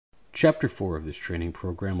Chapter 4 of this training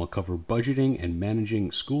program will cover budgeting and managing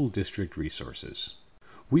school district resources.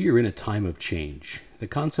 We are in a time of change. The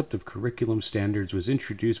concept of curriculum standards was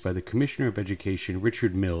introduced by the Commissioner of Education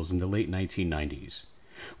Richard Mills in the late 1990s.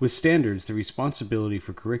 With standards, the responsibility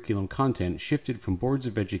for curriculum content shifted from boards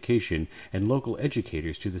of education and local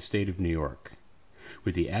educators to the state of New York.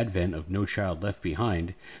 With the advent of No Child Left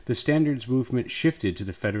Behind, the standards movement shifted to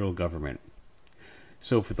the federal government.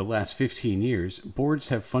 So for the last 15 years, boards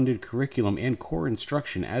have funded curriculum and core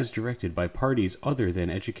instruction as directed by parties other than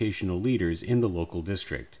educational leaders in the local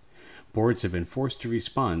district. Boards have been forced to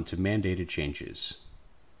respond to mandated changes.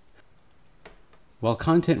 While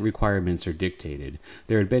content requirements are dictated,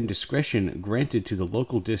 there had been discretion granted to the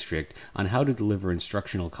local district on how to deliver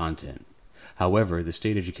instructional content. However, the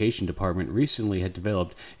state education department recently had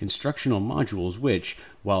developed instructional modules which,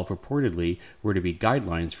 while purportedly were to be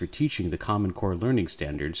guidelines for teaching the Common Core learning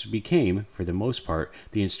standards, became, for the most part,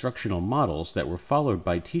 the instructional models that were followed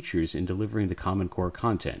by teachers in delivering the Common Core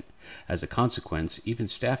content. As a consequence, even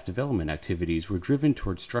staff development activities were driven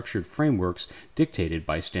toward structured frameworks dictated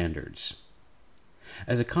by standards.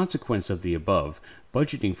 As a consequence of the above,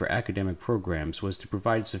 budgeting for academic programs was to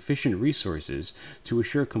provide sufficient resources to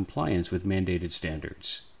assure compliance with mandated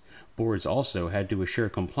standards. Boards also had to assure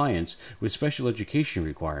compliance with special education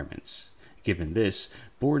requirements. Given this,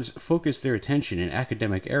 boards focused their attention in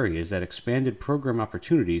academic areas that expanded program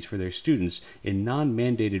opportunities for their students in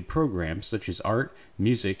non-mandated programs such as art,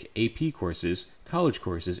 music, AP courses, college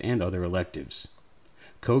courses, and other electives.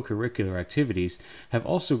 Co-curricular activities have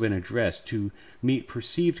also been addressed to meet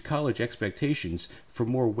perceived college expectations for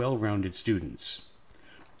more well-rounded students.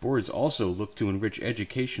 Boards also look to enrich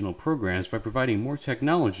educational programs by providing more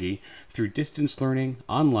technology through distance learning,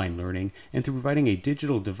 online learning, and through providing a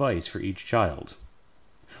digital device for each child.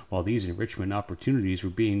 While these enrichment opportunities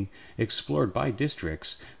were being explored by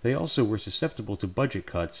districts, they also were susceptible to budget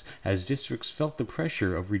cuts as districts felt the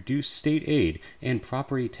pressure of reduced state aid and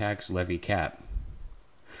property tax levy cap.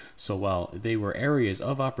 So while they were areas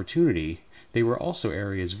of opportunity, they were also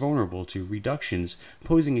areas vulnerable to reductions,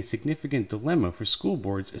 posing a significant dilemma for school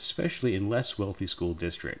boards, especially in less wealthy school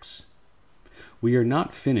districts. We are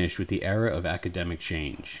not finished with the era of academic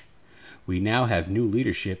change. We now have new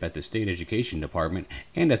leadership at the State Education Department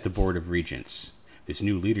and at the Board of Regents. This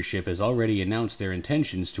new leadership has already announced their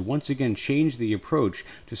intentions to once again change the approach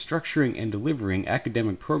to structuring and delivering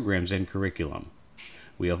academic programs and curriculum.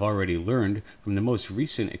 We have already learned from the most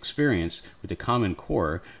recent experience with the Common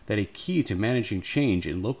Core that a key to managing change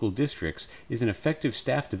in local districts is an effective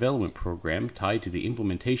staff development program tied to the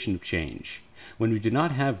implementation of change. When we do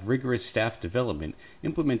not have rigorous staff development,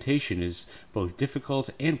 implementation is both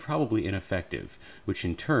difficult and probably ineffective, which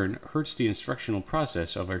in turn hurts the instructional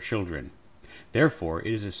process of our children. Therefore,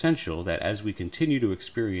 it is essential that as we continue to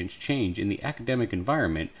experience change in the academic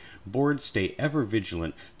environment, boards stay ever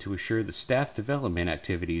vigilant to assure the staff development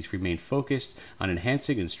activities remain focused on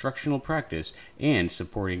enhancing instructional practice and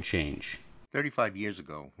supporting change. 35 years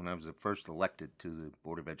ago, when I was first elected to the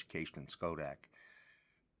Board of Education in Schodack,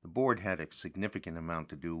 the board had a significant amount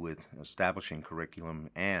to do with establishing curriculum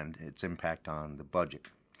and its impact on the budget.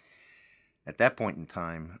 At that point in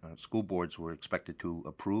time, school boards were expected to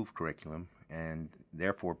approve curriculum and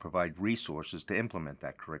therefore provide resources to implement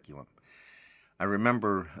that curriculum. I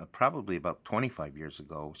remember probably about 25 years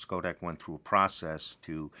ago, Schodack went through a process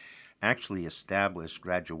to actually establish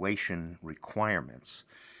graduation requirements.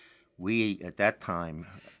 We, at that time,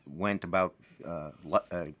 went about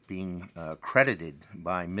being credited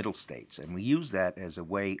by middle states, and we used that as a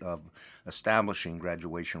way of establishing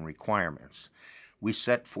graduation requirements. We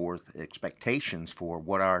set forth expectations for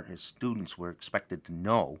what our students were expected to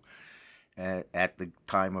know at the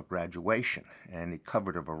time of graduation, and it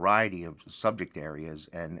covered a variety of subject areas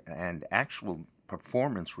and actual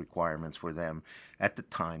performance requirements for them at the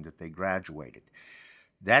time that they graduated.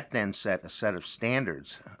 That then set a set of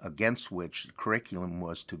standards against which the curriculum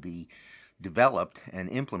was to be developed and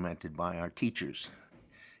implemented by our teachers.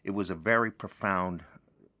 It was a very profound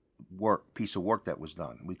piece of work that was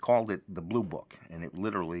done. We called it the Blue Book, and it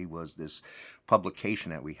literally was this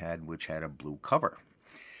publication that we had which had a blue cover.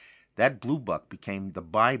 That Blue Book became the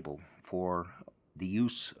Bible for the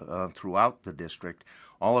use throughout the district.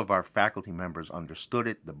 All of our faculty members understood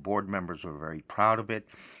it. The board members were very proud of it,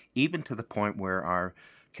 even to the point where our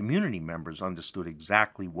community members understood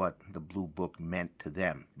exactly what the Blue Book meant to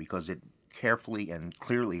them, because it carefully and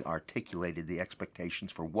clearly articulated the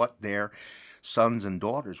expectations for what their sons and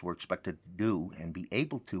daughters were expected to do and be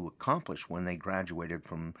able to accomplish when they graduated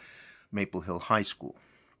from Maple Hill High School.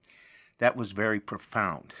 that was very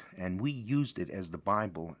profound, and we used it as the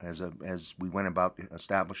Bible as we went about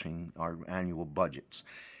establishing our annual budgets.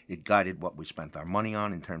 It guided what we spent our money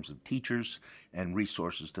on in terms of teachers and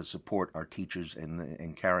resources to support our teachers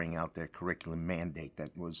in carrying out their curriculum mandate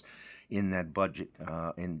that was in that budget,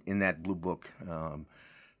 in that Blue Book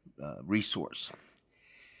resource.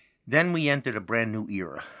 Then we entered a brand new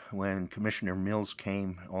era. When Commissioner Mills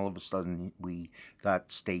came, all of a sudden we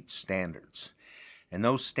got state standards. And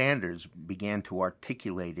those standards began to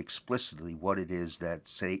articulate explicitly what it is that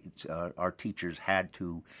our teachers had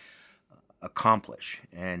to accomplish.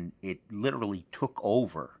 And it literally took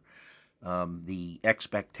over the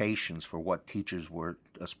expectations for what teachers were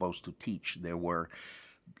supposed to teach. There were,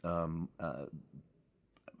 I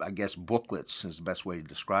guess, booklets is the best way to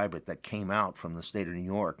describe it, that came out from the state of New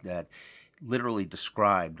York that literally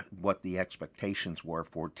described what the expectations were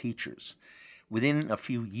for teachers. Within a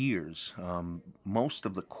few years, most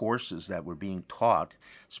of the courses that were being taught,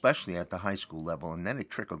 especially at the high school level, and then it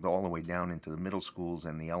trickled all the way down into the middle schools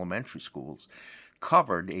and the elementary schools,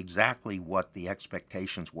 covered exactly what the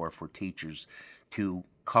expectations were for teachers to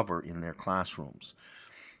cover in their classrooms.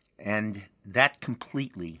 And that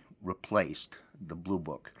completely replaced the Blue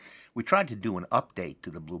Book. We tried to do an update to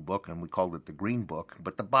the Blue Book, and we called it the Green Book,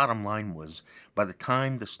 but the bottom line was, by the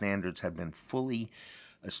time the standards had been fully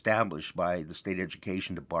established by the State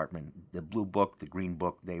Education Department, the Blue Book, the Green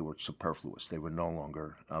Book, they were superfluous. They were no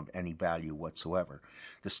longer of any value whatsoever.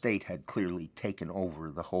 The state had clearly taken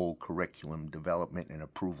over the whole curriculum development and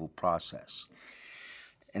approval process.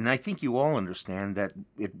 And I think you all understand that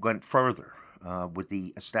it went further. With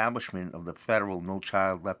the establishment of the federal No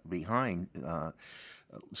Child Left Behind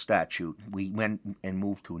statute, we went and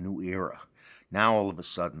moved to a new era. Now, all of a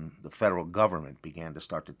sudden, the federal government began to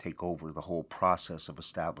start to take over the whole process of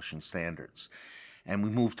establishing standards. And we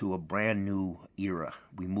moved to a brand new era.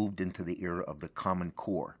 We moved into the era of the Common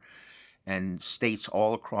Core. And states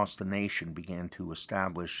all across the nation began to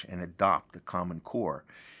establish and adopt the Common Core.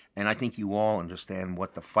 And I think you all understand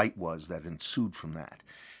what the fight was that ensued from that.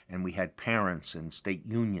 And we had parents and state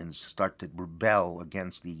unions start to rebel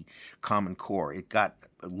against the Common Core. It got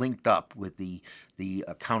linked up with the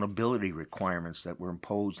accountability requirements that were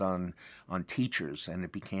imposed on teachers, and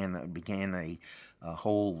it began a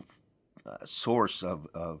whole source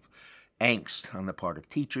of angst on the part of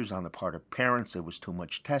teachers, on the part of parents. There was too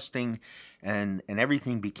much testing, and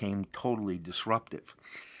everything became totally disruptive.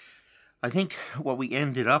 I think what we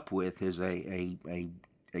ended up with is a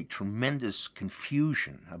tremendous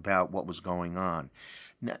confusion about what was going on.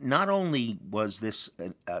 Not only was this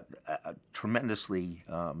tremendously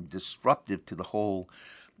disruptive to the whole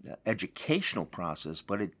educational process,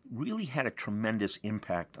 but it really had a tremendous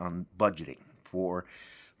impact on budgeting for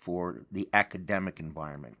the academic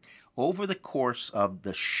environment. Over the course of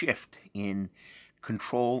the shift in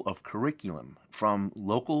control of curriculum from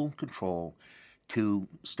local control to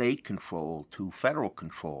state control to federal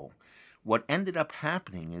control, what ended up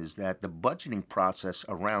happening is that the budgeting process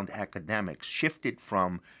around academics shifted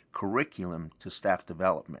from curriculum to staff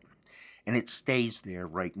development, and it stays there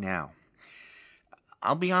right now.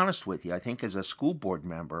 I'll be honest with you, I think as a school board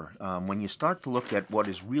member, when you start to look at what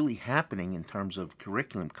is really happening in terms of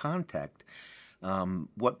curriculum content,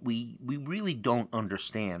 what we really don't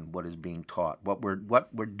understand what is being taught. What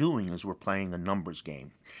we're doing is we're playing a numbers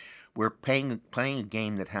game. We're playing a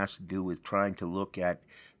game that has to do with trying to look at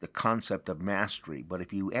the concept of mastery. But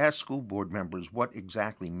if you ask school board members what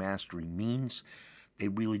exactly mastery means, they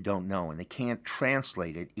really don't know, and they can't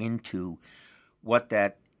translate it into what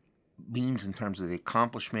that means in terms of the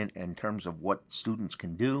accomplishment, in terms of what students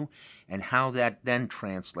can do, and how that then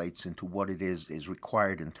translates into what it is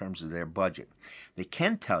required in terms of their budget. They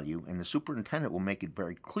can tell you, and the superintendent will make it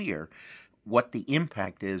very clear, what the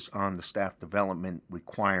impact is on the staff development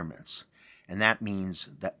requirements. And that means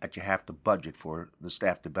that you have to budget for the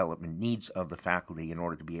staff development needs of the faculty in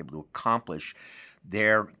order to be able to accomplish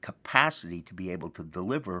their capacity to be able to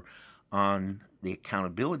deliver on the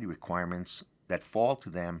accountability requirements that fall to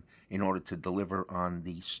them in order to deliver on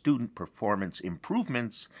the student performance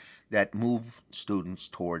improvements that move students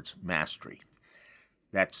towards mastery.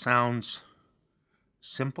 That sounds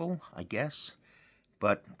simple, I guess,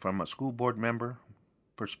 but from a school board member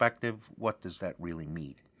perspective, what does that really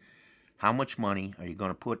mean? How much money are you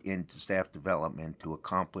going to put into staff development to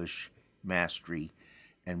accomplish mastery,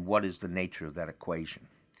 and what is the nature of that equation?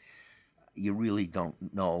 You really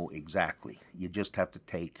don't know exactly. You just have to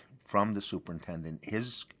take from the superintendent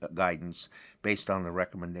his guidance based on the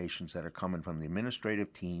recommendations that are coming from the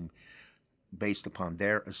administrative team, based upon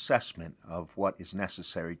their assessment of what is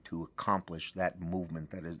necessary to accomplish that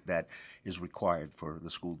movement that is required for the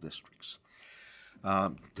school districts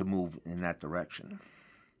to move in that direction.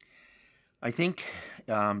 I think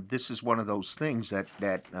this is one of those things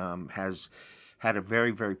that has had a very,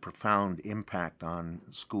 very profound impact on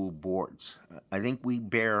school boards. I think we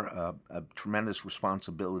bear a tremendous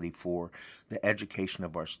responsibility for the education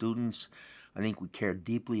of our students. I think we care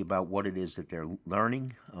deeply about what it is that they're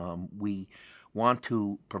learning. We want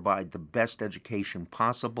to provide the best education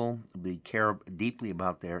possible. We care deeply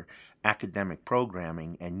about their academic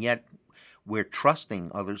programming, and yet we're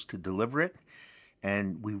trusting others to deliver it,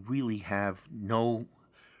 and we really have no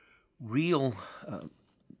real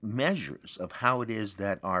measures of how it is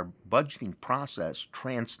that our budgeting process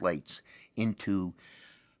translates into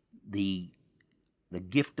the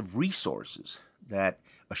gift of resources that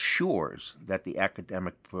assures that the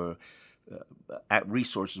academic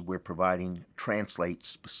resources we're providing translate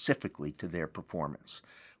specifically to their performance.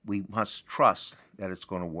 We must trust that it's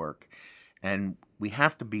going to work, and we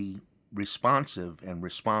have to be responsive and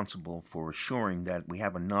responsible for assuring that we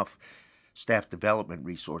have enough staff development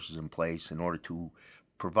resources in place in order to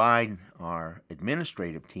provide our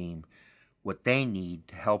administrative team what they need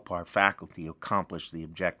to help our faculty accomplish the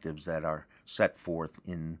objectives that are set forth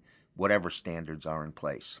in whatever standards are in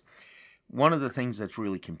place. One of the things that's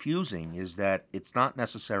really confusing is that it's not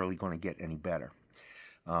necessarily going to get any better.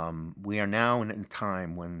 We are now in a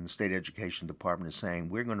time when the State Education Department is saying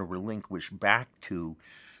we're going to relinquish back to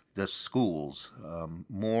the schools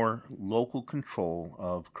more local control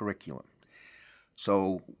of curriculum.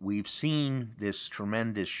 So we've seen this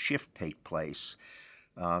tremendous shift take place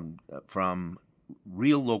from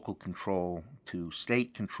real local control to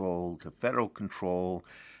state control to federal control,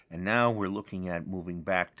 and now we're looking at moving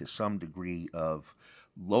back to some degree of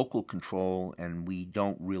local control, and we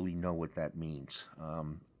don't really know what that means.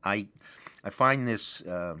 I find this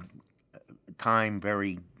time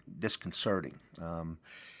very disconcerting.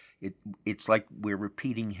 It's like we're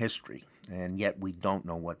repeating history, and yet we don't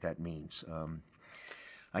know what that means.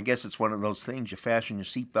 I guess it's one of those things. You fasten your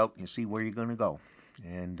seatbelt, and you see where you're going to go,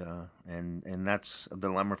 and that's a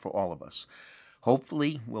dilemma for all of us.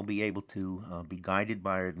 Hopefully, we'll be able to be guided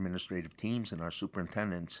by our administrative teams and our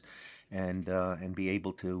superintendents, and be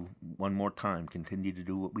able to, one more time, continue to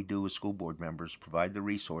do what we do as school board members, provide the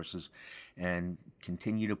resources, and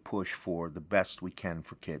continue to push for the best we can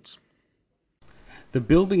for kids. The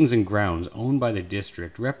buildings and grounds owned by the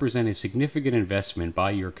district represent a significant investment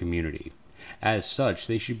by your community. As such,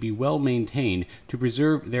 they should be well maintained to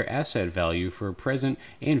preserve their asset value for present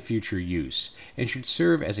and future use, and should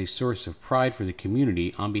serve as a source of pride for the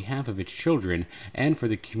community on behalf of its children and for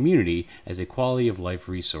the community as a quality of life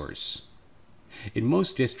resource. In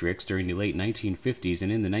most districts during the late 1950s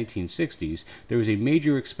and in the 1960s, there was a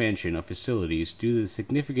major expansion of facilities due to the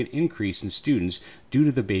significant increase in students due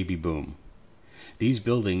to the baby boom. These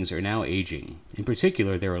buildings are now aging. In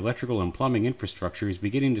particular, their electrical and plumbing infrastructure is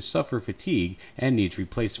beginning to suffer fatigue and needs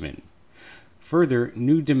replacement. Further,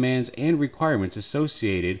 new demands and requirements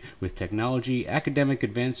associated with technology, academic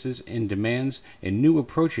advances and demands, and new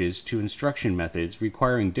approaches to instruction methods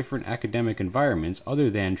requiring different academic environments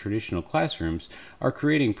other than traditional classrooms are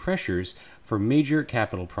creating pressures for major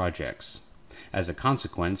capital projects. As a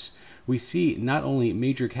consequence, we see not only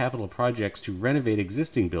major capital projects to renovate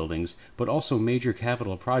existing buildings, but also major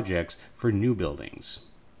capital projects for new buildings.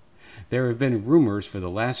 There have been rumors for the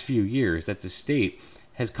last few years that the state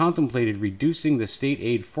has contemplated reducing the state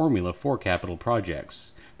aid formula for capital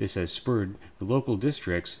projects. This has spurred the local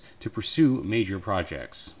districts to pursue major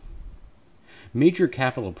projects. Major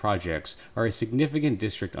capital projects are a significant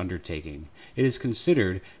district undertaking. It is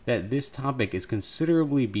considered that this topic is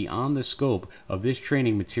considerably beyond the scope of this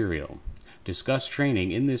training material. Discuss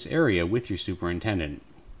training in this area with your superintendent.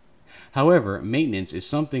 However, maintenance is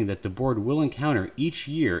something that the board will encounter each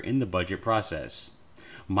year in the budget process.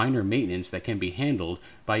 Minor maintenance that can be handled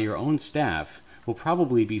by your own staff will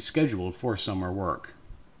probably be scheduled for summer work.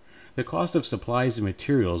 The cost of supplies and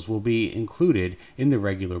materials will be included in the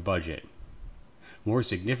regular budget. More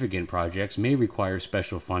significant projects may require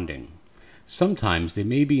special funding. Sometimes they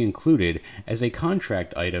may be included as a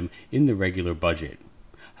contract item in the regular budget.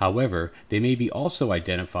 However, they may be also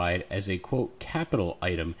identified as a, quote, capital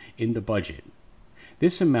item in the budget.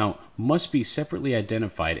 This amount must be separately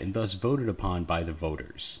identified and thus voted upon by the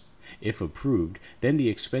voters. If approved, then the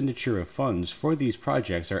expenditure of funds for these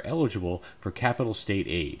projects are eligible for capital state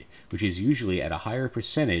aid, which is usually at a higher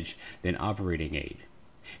percentage than operating aid.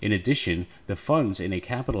 In addition, the funds in a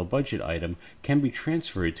capital budget item can be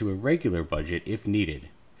transferred to a regular budget if needed.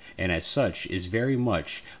 and as such is very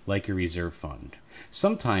much like a reserve fund.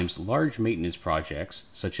 Sometimes large maintenance projects,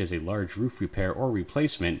 such as a large roof repair or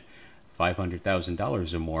replacement,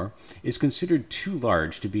 $500,000 or more, is considered too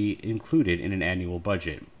large to be included in an annual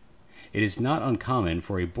budget. It is not uncommon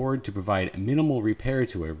for a board to provide minimal repair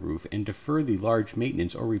to a roof and defer the large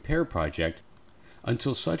maintenance or repair project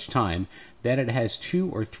until such time that it has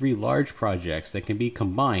 2 or 3 large projects that can be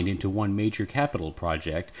combined into one major capital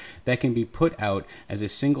project that can be put out as a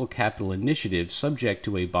single capital initiative subject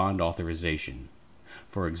to a bond authorization.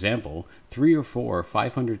 For example, 3 or 4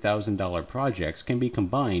 $500,000 projects can be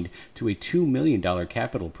combined to a $2 million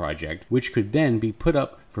capital project, which could then be put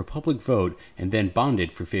up for public vote and then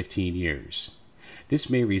bonded for 15 years. This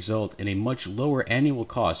may result in a much lower annual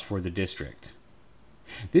cost for the district.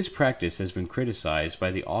 This practice has been criticized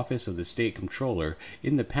by the Office of the State Comptroller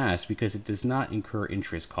in the past because it does not incur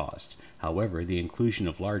interest costs. However, the inclusion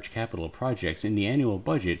of large capital projects in the annual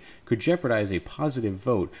budget could jeopardize a positive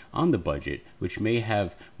vote on the budget, which may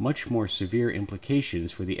have much more severe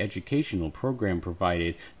implications for the educational program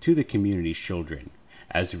provided to the community's children.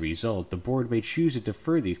 As a result, the board may choose to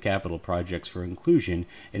defer these capital projects for inclusion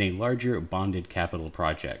in a larger bonded capital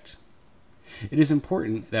project. It is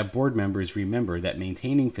important that board members remember that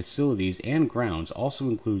maintaining facilities and grounds also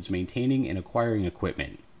includes maintaining and acquiring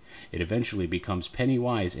equipment. It eventually becomes penny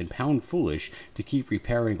wise and pound foolish to keep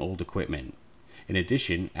repairing old equipment. In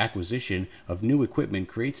addition, acquisition of new equipment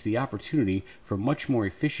creates the opportunity for much more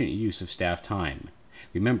efficient use of staff time.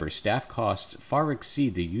 Remember, staff costs far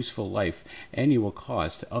exceed the useful life annual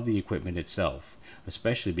cost of the equipment itself,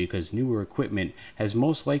 especially because newer equipment has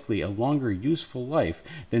most likely a longer useful life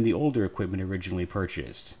than the older equipment originally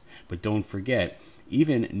purchased. But don't forget,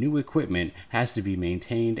 even new equipment has to be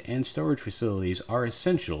maintained, and storage facilities are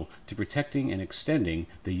essential to protecting and extending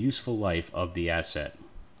the useful life of the asset.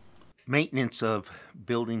 Maintenance of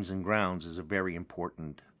buildings and grounds is a very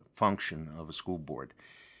important function of a school board.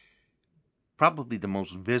 Probably the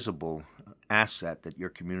most visible asset that your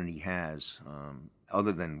community has,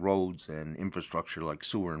 other than roads and infrastructure like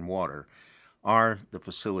sewer and water, are the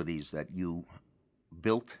facilities that you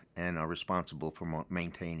built and are responsible for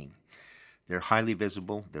maintaining. They're highly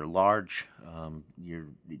visible, they're large, your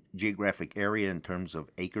geographic area in terms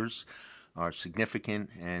of acres are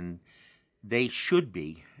significant, and they should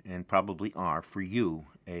be, and probably are, for you,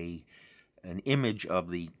 an image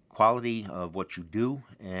of the quality of what you do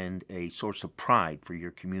and a source of pride for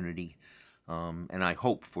your community, and I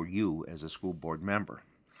hope for you as a school board member.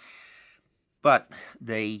 But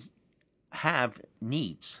they have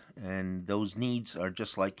needs, and those needs are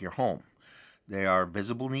just like your home. There are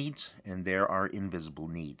visible needs and there are invisible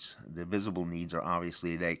needs. The visible needs are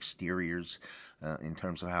obviously the exteriors, in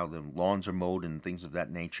terms of how the lawns are mowed and things of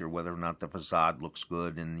that nature, whether or not the facade looks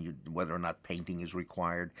good and whether or not painting is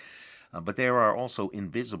required. But there are also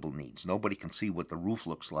invisible needs. Nobody can see what the roof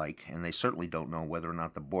looks like, and they certainly don't know whether or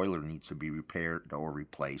not the boiler needs to be repaired or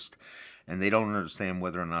replaced. And they don't understand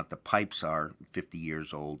whether or not the pipes are 50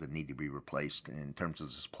 years old and need to be replaced in terms of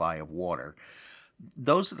the supply of water.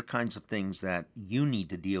 Those are the kinds of things that you need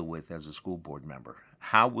to deal with as a school board member.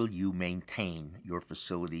 How will you maintain your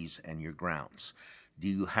facilities and your grounds? Do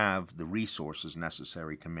you have the resources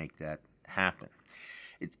necessary to make that happen?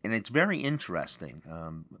 And it's very interesting.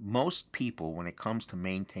 Most people, when it comes to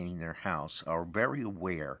maintaining their house, are very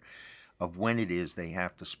aware of when it is they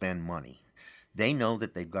have to spend money. They know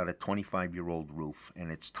that they've got a 25-year-old roof,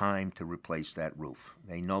 and it's time to replace that roof.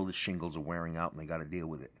 They know the shingles are wearing out, and they got to deal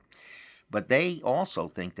with it. But they also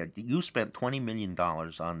think that you spent $20 million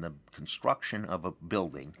on the construction of a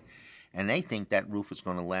building, and they think that roof is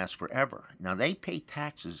going to last forever. Now, they pay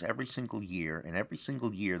taxes every single year, and every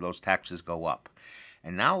single year those taxes go up.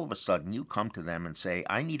 And now all of a sudden you come to them and say,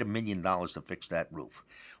 I need $1 million to fix that roof.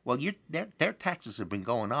 Well, their taxes have been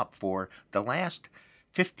going up for the last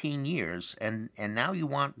 15 years, and now you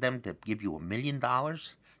want them to give you $1 million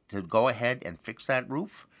to go ahead and fix that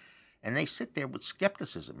roof? And they sit there with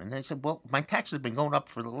skepticism, and they said, well, my taxes have been going up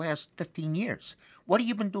for the last 15 years. What have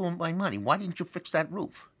you been doing with my money? Why didn't you fix that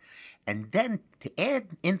roof? And then, to add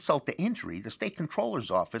insult to injury, the state comptroller's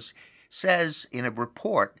office says in a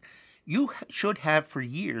report, you should have for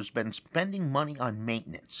years been spending money on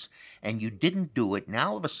maintenance, and you didn't do it.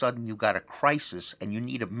 Now all of a sudden you got a crisis and you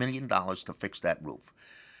need $1 million to fix that roof.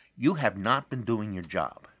 You have not been doing your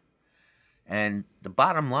job. And the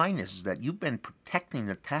bottom line is that you've been protecting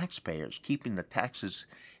the taxpayers, keeping the taxes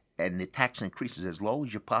and the tax increases as low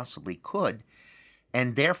as you possibly could,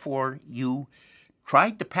 and therefore you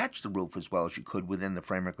tried to patch the roof as well as you could within the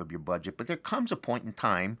framework of your budget, but there comes a point in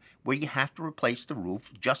time where you have to replace the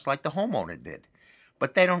roof just like the homeowner did.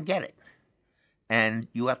 But they don't get it. And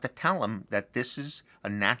you have to tell them that this is a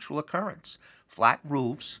natural occurrence. Flat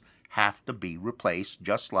roofs have to be replaced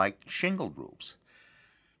just like shingled roofs.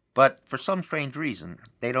 But for some strange reason,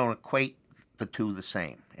 they don't equate the two the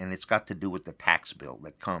same. And it's got to do with the tax bill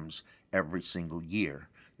that comes every single year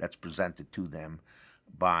that's presented to them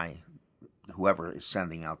by whoever is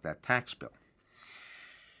sending out that tax bill.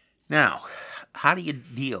 Now, how do you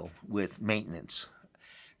deal with maintenance?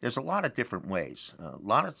 There's a lot of different ways. A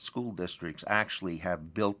lot of school districts actually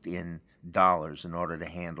have built-in dollars in order to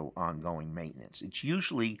handle ongoing maintenance. It's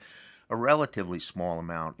usually a relatively small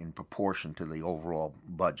amount in proportion to the overall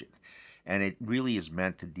budget. And it really is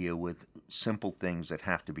meant to deal with simple things that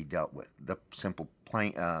have to be dealt with. The simple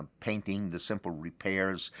painting, the simple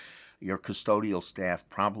repairs. Your custodial staff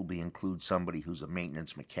probably includes somebody who's a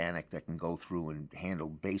maintenance mechanic that can go through and handle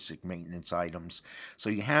basic maintenance items. So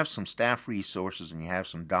you have some staff resources and you have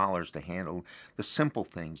some dollars to handle the simple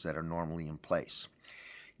things that are normally in place.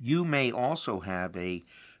 You may also have a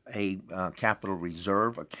capital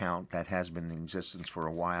reserve account that has been in existence for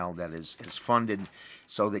a while that is funded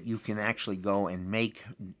so that you can actually go and make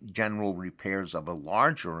general repairs of a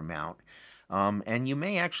larger amount. And you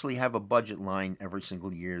may actually have a budget line every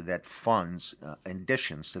single year that funds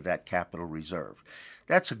additions to that capital reserve.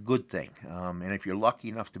 That's a good thing. And if you're lucky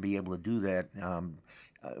enough to be able to do that,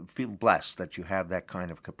 feel blessed that you have that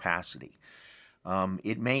kind of capacity.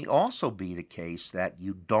 It may also be the case that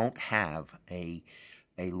you don't have a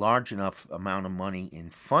large enough amount of money in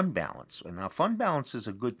fund balance. And now fund balance is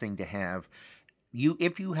a good thing to have.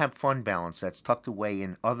 If you have fund balance that's tucked away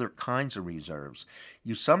in other kinds of reserves,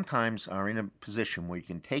 you sometimes are in a position where you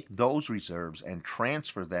can take those reserves and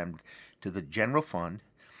transfer them to the general fund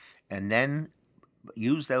and then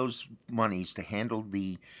use those monies to handle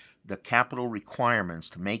the capital requirements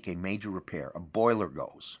to make a major repair. A boiler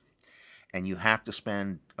goes, and you have to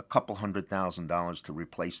spend a couple $100,000 to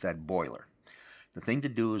replace that boiler. The thing to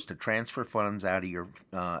do is to transfer funds out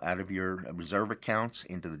of your reserve accounts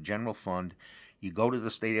into the general fund. You go to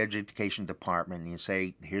the state education department and you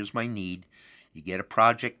say, here's my need. You get a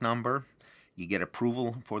project number. You get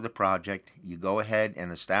approval for the project. You go ahead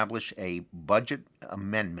and establish a budget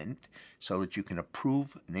amendment so that you can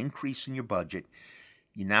approve an increase in your budget.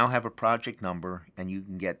 You now have a project number and you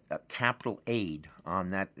can get a capital aid on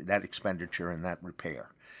that expenditure and that repair.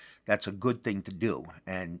 That's a good thing to do,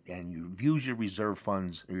 and you use your reserve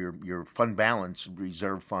funds, or your fund balance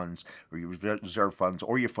reserve funds, or your reserve funds,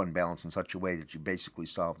 or your fund balance in such a way that you basically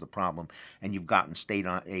solve the problem, and you've gotten state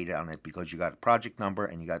aid on it because you got a project number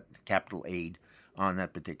and you got capital aid on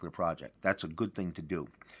that particular project. That's a good thing to do.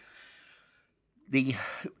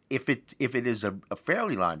 If it is a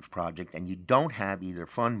fairly large project and you don't have either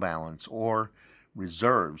fund balance or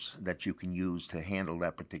reserves that you can use to handle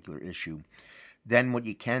that particular issue, then what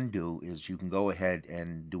you can do is you can go ahead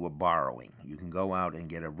and do a borrowing. You can go out and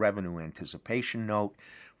get a revenue anticipation note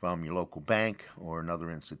from your local bank or another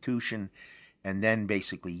institution, and then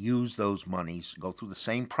basically use those monies, go through the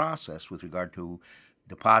same process with regard to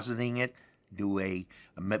depositing it, do a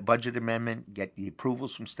budget amendment, get the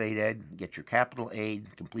approvals from state ed, get your capital aid,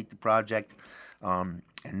 complete the project, and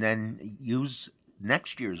then use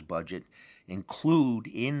next year's budget, include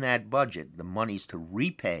in that budget the monies to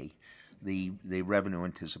repay the revenue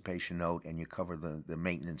anticipation note, and you cover the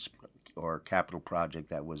maintenance or capital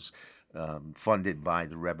project that was funded by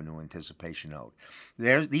the revenue anticipation note.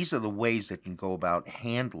 These are the ways that you can go about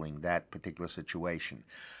handling that particular situation.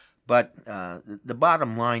 But the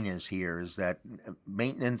bottom line is that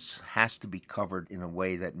maintenance has to be covered in a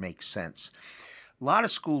way that makes sense. A lot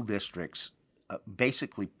of school districts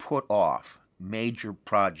basically put off major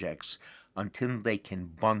projects until they can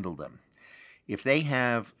bundle them. If they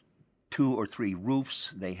have 2 or 3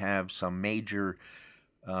 roofs, they have some major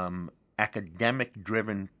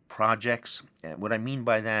academic-driven projects. And what I mean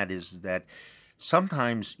by that is that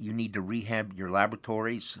sometimes you need to rehab your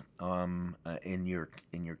laboratories in your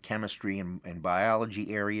chemistry and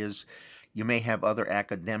biology areas. You may have other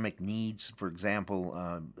academic needs. For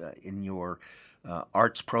example, in your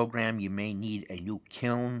arts program, you may need a new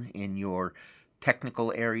kiln. In your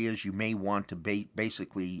technical areas, you may want to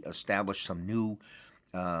basically establish some new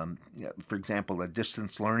for example, a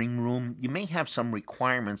distance learning room. You may have some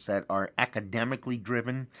requirements that are academically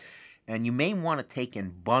driven, and you may want to take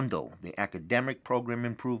and bundle the academic program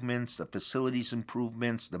improvements, the facilities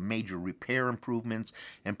improvements, the major repair improvements,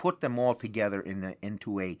 and put them all together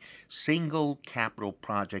into a single capital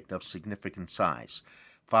project of significant size,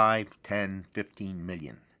 5, 10, 15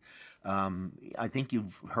 million. I think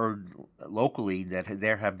you've heard locally that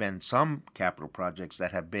there have been some capital projects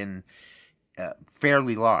that have been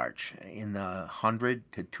fairly large, in the $100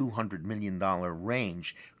 to $200 million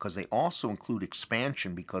range, because they also include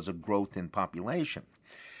expansion because of growth in population.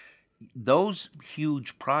 Those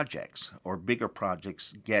huge projects or bigger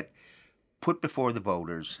projects get put before the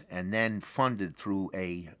voters and then funded through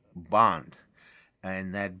a bond.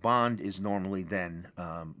 And that bond is normally then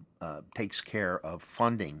takes care of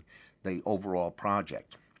funding the overall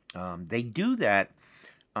project. They do that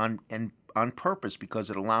on purpose because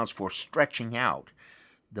it allows for stretching out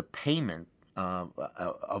the payment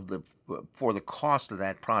for the cost of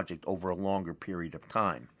that project over a longer period of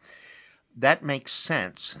time. That makes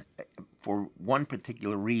sense for one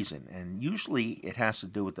particular reason, and usually it has to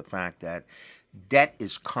do with the fact that debt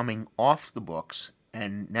is coming off the books,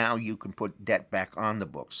 and now you can put debt back on the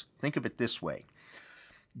books. Think of it this way.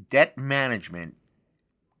 Debt management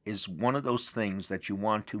is one of those things that you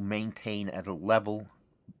want to maintain at a level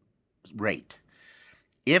rate.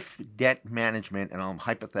 If debt management, and I'll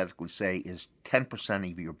hypothetically say, is 10%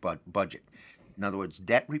 of your budget, in other words,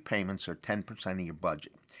 debt repayments are 10% of your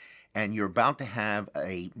budget, and you're about to have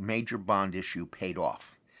a major bond issue paid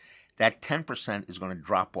off, that 10% is going to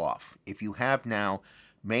drop off. If you have now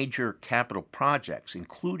major capital projects,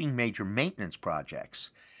 including major maintenance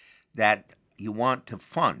projects, that you want to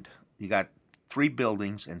fund, you got 3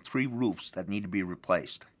 buildings and 3 roofs that need to be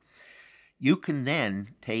replaced. You can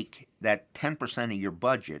then take that 10% of your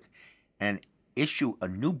budget and issue a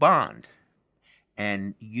new bond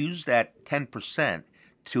and use that 10%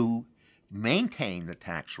 to maintain the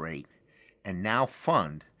tax rate and now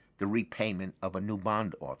fund the repayment of a new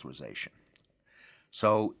bond authorization.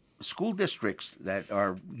 So school districts that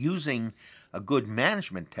are using a good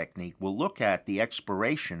management technique will look at the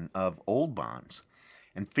expiration of old bonds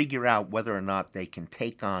and figure out whether or not they can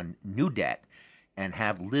take on new debt and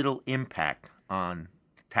have little impact on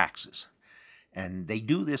taxes. And they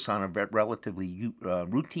do this on a relatively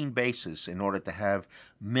routine basis in order to have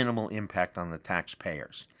minimal impact on the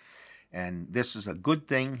taxpayers. And this is a good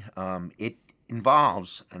thing. It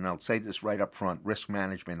involves, and I'll say this right up front, risk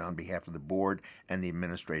management on behalf of the board and the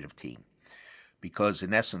administrative team. Because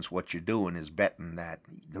in essence, what you're doing is betting that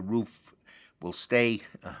the roof will stay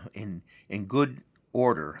in good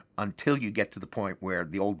order until you get to the point where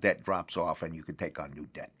the old debt drops off and you can take on new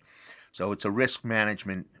debt. So it's a risk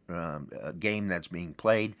management game that's being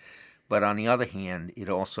played. But on the other hand, it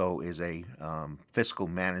also is a fiscal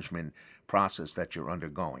management process that you're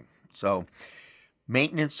undergoing. So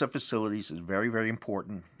maintenance of facilities is very, very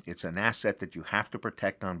important. It's an asset that you have to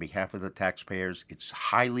protect on behalf of the taxpayers. It's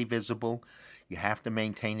highly visible. You have to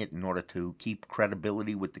maintain it in order to keep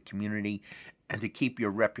credibility with the community and to keep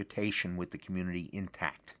your reputation with the community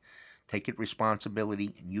intact. Take it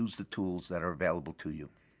responsibility and use the tools that are available to you.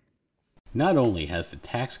 Not only has the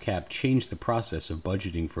tax cap changed the process of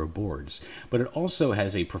budgeting for boards, but it also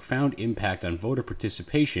has a profound impact on voter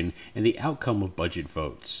participation and the outcome of budget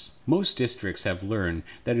votes. Most districts have learned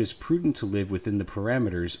that it is prudent to live within the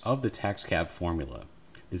parameters of the tax cap formula.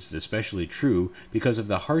 This is especially true because of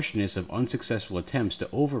the harshness of unsuccessful attempts to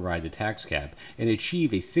override the tax cap and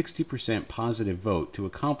achieve a 60% positive vote to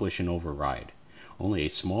accomplish an override. Only a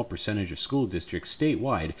small percentage of school districts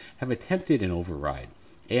statewide have attempted an override.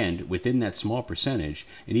 And within that small percentage,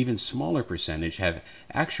 an even smaller percentage have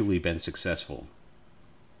actually been successful.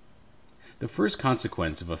 The first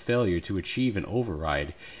consequence of a failure to achieve an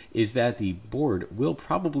override is that the board will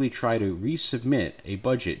probably try to resubmit a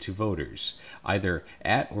budget to voters, either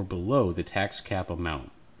at or below the tax cap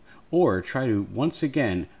amount, or try to once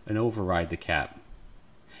again override the cap.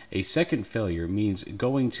 A second failure means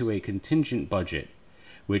going to a contingent budget,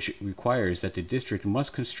 which requires that the district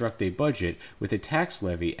must construct a budget with a tax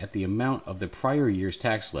levy at the amount of the prior year's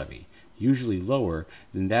tax levy, usually lower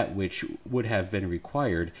than that which would have been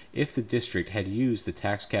required if the district had used the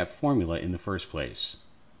tax cap formula in the first place.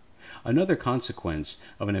 Another consequence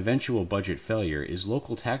of an eventual budget failure is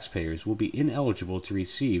local taxpayers will be ineligible to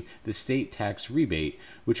receive the state tax rebate,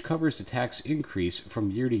 which covers the tax increase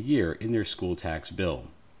from year to year in their school tax bill.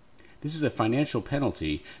 This is a financial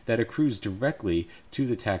penalty that accrues directly to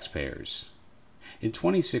the taxpayers. In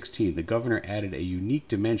 2016, the governor added a unique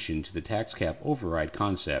dimension to the tax cap override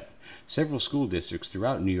concept. Several school districts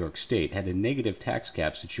throughout New York State had a negative tax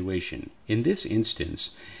cap situation. In this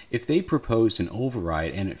instance, if they proposed an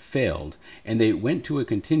override and it failed, and they went to a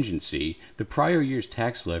contingency, the prior year's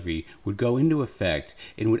tax levy would go into effect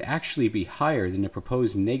and would actually be higher than the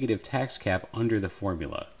proposed negative tax cap under the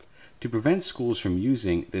formula. To prevent schools from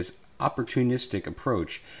using this opportunistic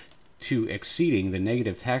approach to exceeding the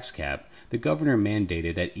negative tax cap, the governor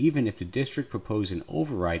mandated that even if the district proposed an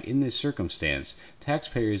override in this circumstance,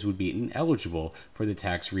 taxpayers would be ineligible for the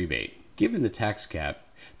tax rebate. Given the tax cap,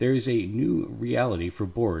 there is a new reality for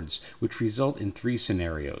boards which result in three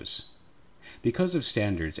scenarios. Because of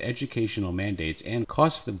standards, educational mandates, and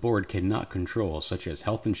costs the board cannot control, such as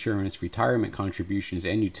health insurance, retirement contributions,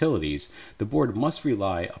 and utilities, the board must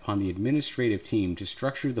rely upon the administrative team to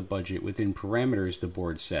structure the budget within parameters the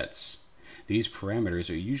board sets. These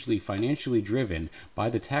parameters are usually financially driven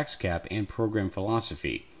by the tax cap and program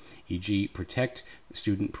philosophy, e.g., protect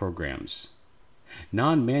student programs.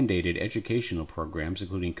 Non-mandated educational programs,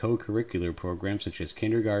 including co-curricular programs such as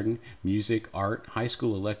kindergarten, music, art, high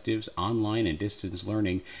school electives, online and distance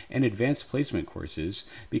learning, and advanced placement courses,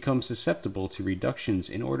 become susceptible to reductions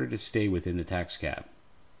in order to stay within the tax cap.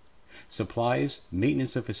 Supplies,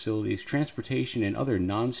 maintenance of facilities, transportation, and other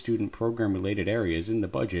non-student program-related areas in the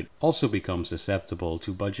budget also become susceptible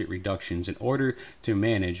to budget reductions in order to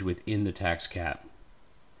manage within the tax cap.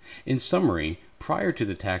 In summary, prior to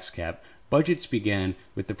the tax cap, budgets began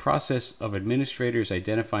with the process of administrators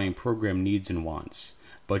identifying program needs and wants.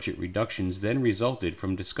 Budget reductions then resulted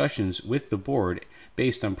from discussions with the board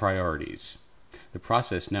based on priorities. The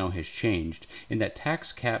process now has changed in that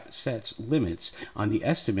tax cap sets limits on the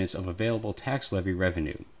estimates of available tax levy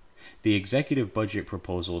revenue. The executive budget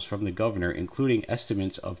proposals from the governor including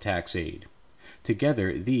estimates of tax aid.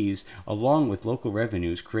 Together, these, along with local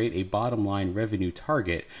revenues, create a bottom line revenue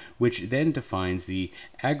target, which then defines the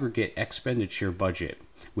aggregate expenditure budget,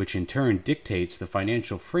 which in turn dictates the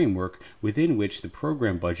financial framework within which the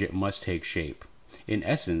program budget must take shape. In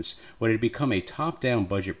essence, what had become a top-down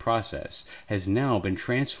budget process has now been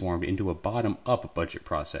transformed into a bottom-up budget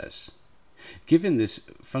process. Given this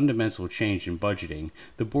fundamental change in budgeting,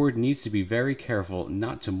 the board needs to be very careful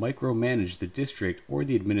not to micromanage the district or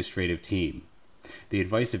the administrative team. The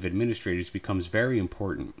advice of administrators becomes very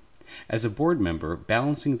important. As a board member,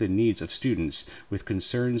 balancing the needs of students with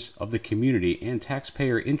concerns of the community and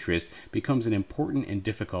taxpayer interest becomes an important and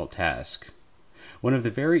difficult task. One of the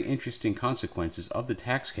very interesting consequences of the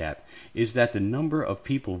tax cap is that the number of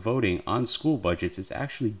people voting on school budgets is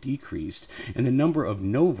actually decreased, and the number of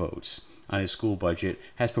no votes on a school budget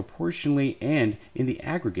has proportionally and in the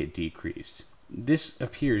aggregate decreased. This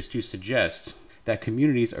appears to suggest that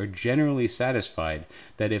communities are generally satisfied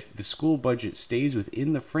that if the school budget stays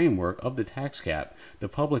within the framework of the tax cap, the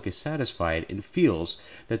public is satisfied and feels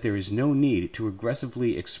that there is no need to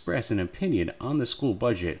aggressively express an opinion on the school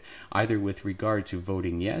budget, either with regard to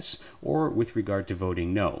voting yes or with regard to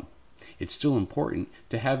voting no. It's still important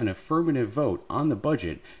to have an affirmative vote on the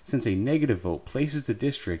budget, since a negative vote places the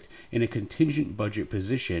district in a contingent budget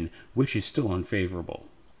position, which is still unfavorable.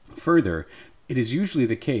 Further, it is usually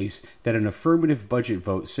the case that an affirmative budget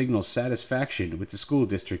vote signals satisfaction with the school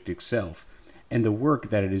district itself and the work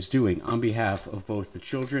that it is doing on behalf of both the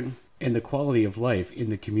children and the quality of life in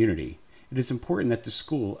the community. It is important that the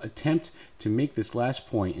school attempt to make this last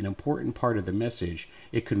point an important part of the message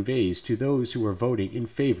it conveys to those who are voting in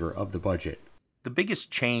favor of the budget. The biggest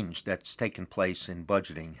change that's taken place in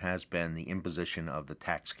budgeting has been the imposition of the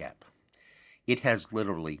tax cap. It has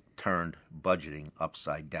literally turned budgeting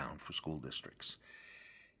upside down for school districts.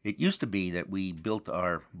 It used to be that we built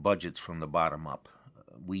our budgets from the bottom up.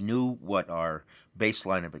 We knew what our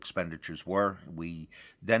baseline of expenditures were. We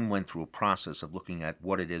then went through a process of looking at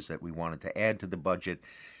what it is that we wanted to add to the budget.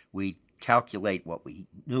 We calculate what we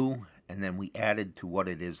knew, and then we added to what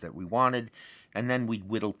it is that we wanted, and then we'd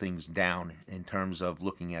whittle things down in terms of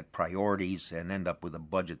looking at priorities and end up with a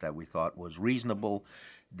budget that we thought was reasonable,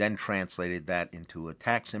 then translated that into a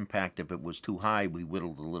tax impact. If it was too high, we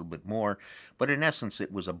whittled a little bit more. But in essence, it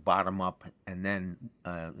was a bottom-up and then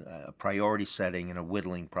a priority setting and a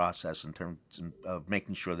whittling process in terms of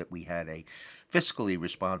making sure that we had a fiscally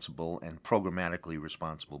responsible and programmatically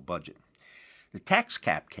responsible budget. The tax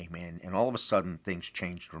cap came in, and all of a sudden, things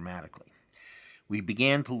changed dramatically. We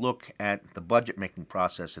began to look at the budget-making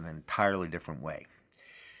process in an entirely different way.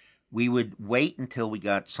 We would wait until we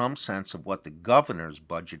got some sense of what the governor's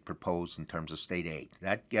budget proposed in terms of state aid.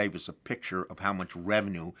 That gave us a picture of how much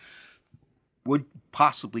revenue would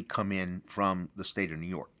possibly come in from the state of New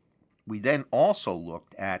York. We then also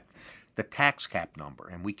looked at the tax cap number,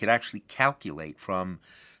 and we could actually calculate from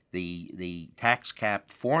the tax cap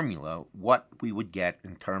formula what we would get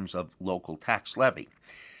in terms of local tax levy.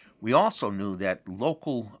 We also knew that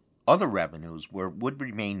local other revenues would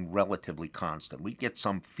remain relatively constant. We'd get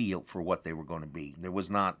some feel for what they were going to be. There was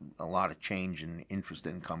not a lot of change in interest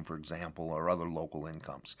income, for example, or other local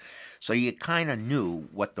incomes. So you kind of knew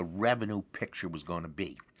what the revenue picture was going to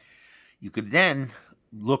be. You could then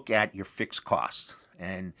look at your fixed costs,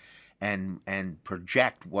 and and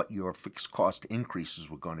project what your fixed cost increases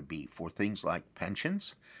were going to be for things like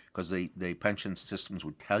pensions, because the pension systems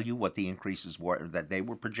would tell you what the increases were that they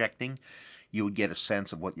were projecting. You would get a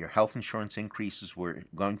sense of what your health insurance increases were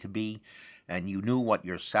going to be, and you knew what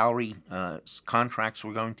your salary contracts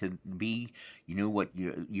were going to be. You knew what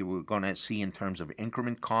you were going to see in terms of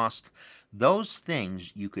increment cost. Those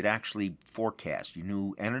things you could actually forecast. You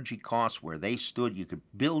knew energy costs, where they stood. You could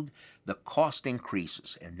build the cost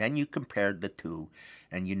increases, and then you compared the two,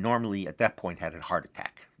 and you normally at that point had a heart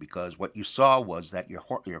attack, because what you saw was that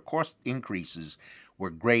your cost increases were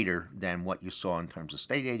greater than what you saw in terms of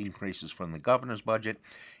state aid increases from the governor's budget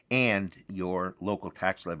and your local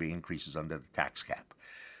tax levy increases under the tax cap.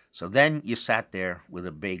 So then you sat there with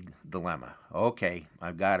a big dilemma. Okay,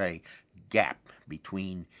 I've got a gap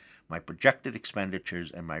between my projected expenditures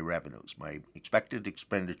and my revenues. My expected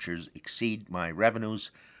expenditures exceed my revenues.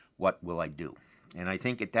 What will I do? And I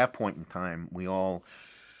think at that point in time,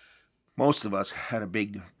 most of us had a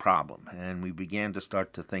big problem, and we began to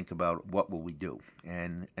start to think about what will we do.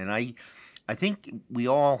 And I think we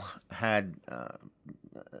all had a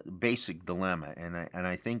basic dilemma, and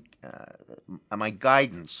I think my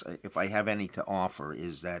guidance, if I have any to offer,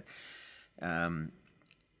 is that I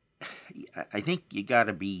think you got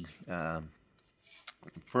to be,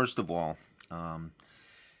 first of all,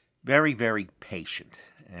 very, very patient.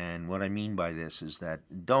 And what I mean by this is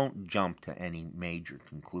that don't jump to any major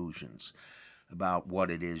conclusions about what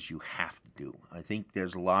it is you have to do. I think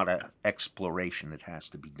there's a lot of exploration that has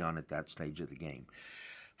to be done at that stage of the game.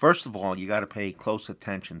 First of all, you got to pay close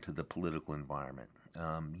attention to the political environment.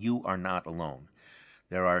 You are not alone.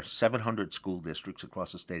 There are 700 school districts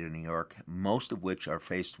across the state of New York, most of which are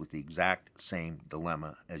faced with the exact same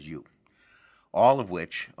dilemma as you, all of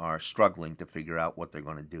which are struggling to figure out what they're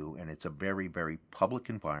going to do, and it's a very, very public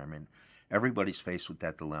environment. Everybody's faced with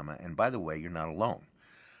that dilemma, and by the way, you're not alone.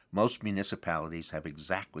 Most municipalities have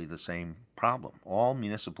exactly the same problem. All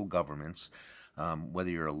municipal governments, whether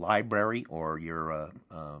you're a library or you're a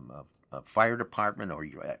fire department, or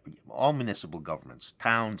all municipal governments,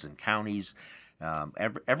 towns and counties,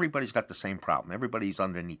 everybody's got the same problem. Everybody's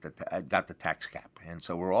underneath got the tax cap, and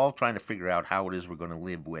so we're all trying to figure out how it is we're going to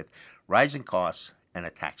live with rising costs and a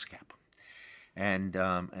tax cap. And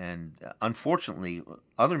unfortunately,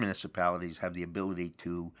 other municipalities have the ability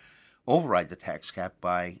to override the tax cap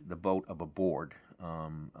by the vote of a board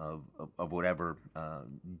of whatever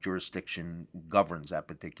jurisdiction governs that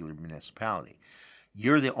particular municipality.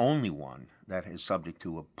 You're the only one that is subject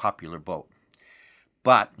to a popular vote.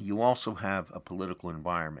 But you also have a political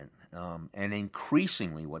environment. And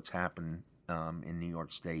increasingly what's happened in New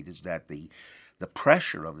York State is that the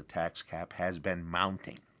pressure of the tax cap has been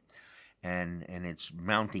mounting. And it's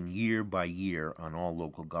mounting year by year on all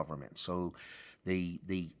local governments. So the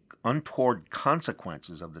untoward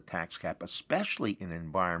consequences of the tax cap, especially in an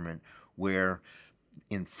environment where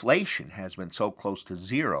inflation has been so close to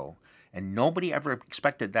zero, and nobody ever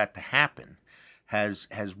expected that to happen,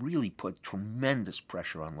 has really put tremendous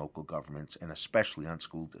pressure on local governments and especially on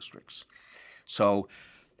school districts. So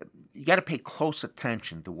you got to pay close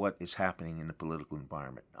attention to what is happening in the political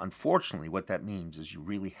environment. Unfortunately, what that means is you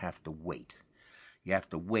really have to wait. You have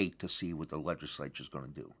to wait to see what the legislature is going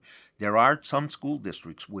to do. There are some school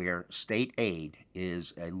districts where state aid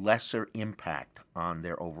is a lesser impact on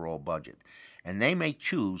their overall budget, and they may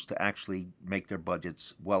choose to actually make their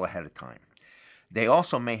budgets well ahead of time. They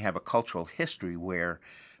also may have a cultural history where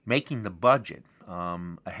making the budget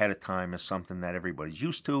ahead of time is something that everybody's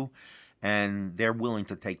used to, and they're willing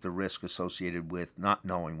to take the risk associated with not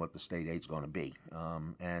knowing what the state aid is going to be.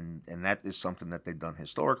 And that is something that they've done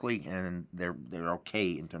historically, and they're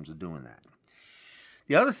okay in terms of doing that.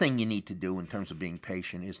 The other thing you need to do in terms of being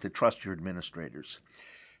patient is to trust your administrators.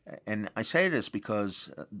 And I say this because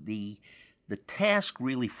the task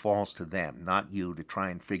really falls to them, not you, to try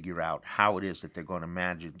and figure out how it is that they're going to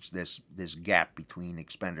manage this gap between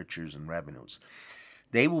expenditures and revenues.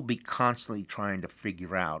 They will be constantly trying to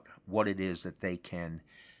figure out what it is that they can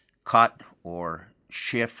cut or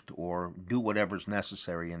shift or do whatever's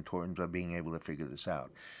necessary in terms of being able to figure this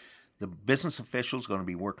out. The business officials are going to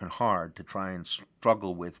be working hard to try and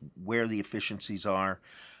struggle with where the efficiencies are,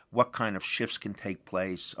 what kind of shifts can take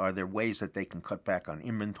place, are there ways that they can cut back on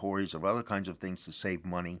inventories or other kinds of things to save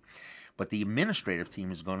money. But the administrative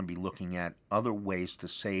team is going to be looking at other ways to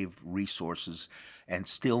save resources and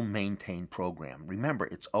still maintain program. Remember,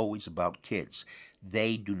 it's always about kids.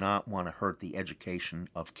 They do not want to hurt the education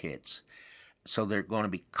of kids. So they're going to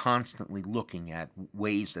be constantly looking at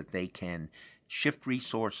ways that they can shift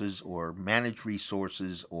resources or manage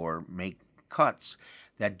resources or make cuts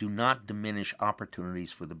that do not diminish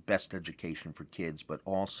opportunities for the best education for kids, but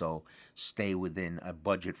also stay within a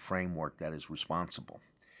budget framework that is responsible.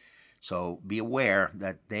 So be aware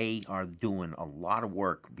that they are doing a lot of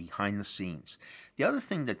work behind the scenes. The other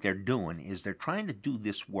thing that they're doing is they're trying to do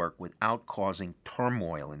this work without causing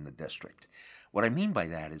turmoil in the district. What I mean by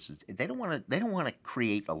that is they don't want to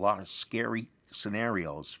create a lot of scary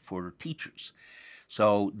scenarios for teachers.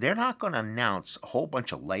 So they're not going to announce a whole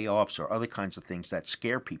bunch of layoffs or other kinds of things that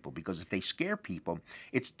scare people, because if they scare people,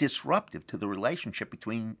 it's disruptive to the relationship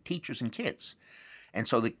between teachers and kids. And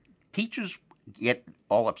so the teachers get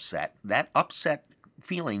all upset. That upset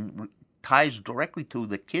feeling ties directly to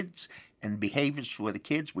the kids and behaviors for the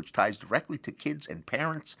kids, which ties directly to kids and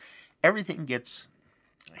parents. Everything gets,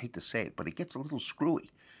 I hate to say it, but it gets a little screwy.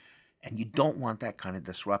 And you don't want that kind of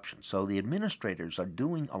disruption. So the administrators are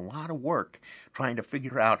doing a lot of work trying to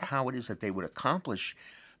figure out how it is that they would accomplish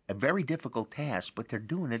a very difficult task, but they're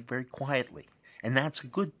doing it very quietly. And that's a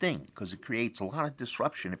good thing, because it creates a lot of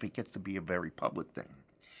disruption if it gets to be a very public thing.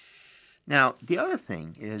 Now, the other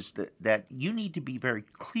thing is that you need to be very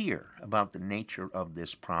clear about the nature of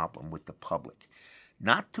this problem with the public.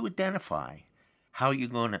 Not to identify how you're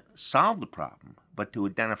going to solve the problem, but to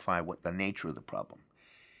identify what the nature of the problem.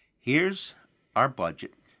 Here's our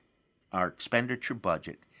budget, our expenditure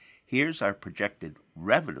budget. Here's our projected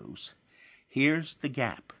revenues. Here's the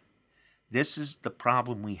gap. This is the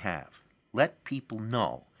problem we have. Let people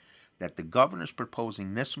know that the governor's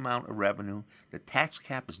proposing this amount of revenue, the tax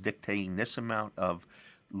cap is dictating this amount of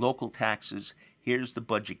local taxes, here's the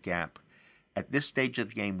budget gap. At this stage of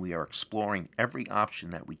the game, we are exploring every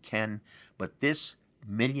option that we can, but this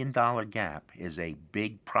 $1 million gap is a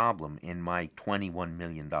big problem in my $21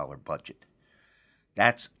 million budget.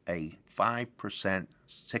 That's a 5%,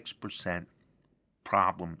 6%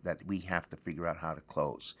 problem that we have to figure out how to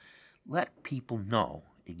close. Let people know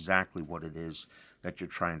exactly what it is that you're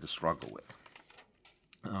trying to struggle with.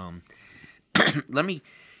 Let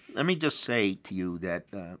me just say to you that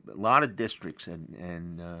a lot of districts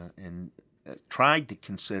tried to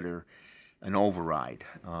consider an override.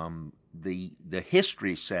 The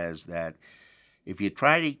history says that if you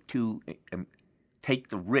try to take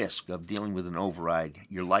the risk of dealing with an override,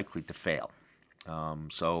 you're likely to fail.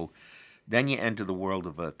 So then you enter the world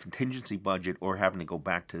of a contingency budget, or having to go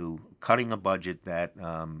back to cutting a budget that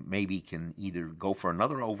maybe can either go for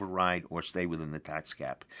another override or stay within the tax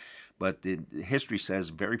cap. But the history says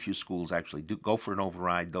very few schools actually do go for an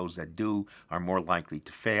override. Those that do are more likely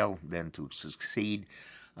to fail than to succeed.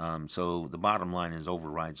 So the bottom line is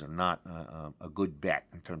overrides are not a good bet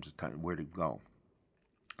in terms of where to go.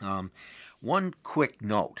 One quick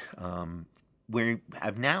note. We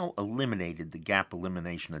have now eliminated the gap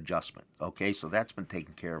elimination adjustment. Okay, so that's been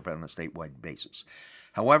taken care of on a statewide basis.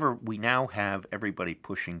 However, we now have everybody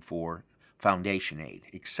pushing for foundation aid,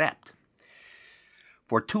 except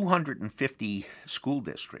for 250 school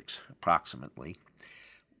districts, approximately.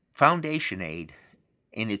 Foundation aid,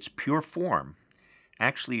 in its pure form,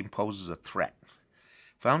 actually imposes a threat.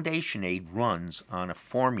 Foundation aid runs on a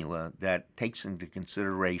formula that takes into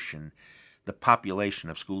consideration the population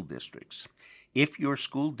of school districts. If your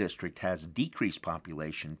school district has a decreased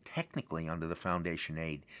population, technically under the foundation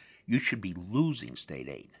aid, you should be losing state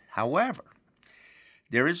aid. However,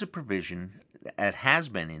 there is a provision that has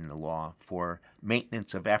been in the law for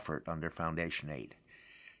maintenance of effort under foundation aid.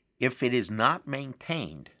 If it is not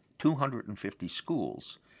maintained, 250 school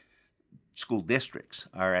districts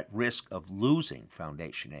are at risk of losing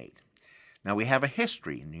foundation aid. Now, we have a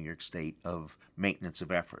history in New York State of maintenance of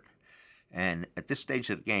effort. And at this stage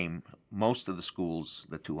of the game, most of the schools,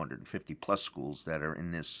 the 250 plus schools that are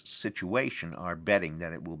in this situation, are betting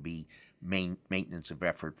that it will be maintenance of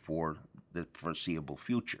effort for the foreseeable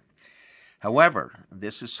future. However,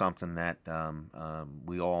 this is something that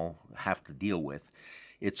we all have to deal with.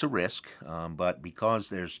 It's a risk, but because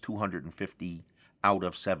there's 250 out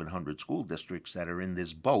of 700 school districts that are in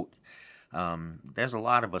this boat, there's a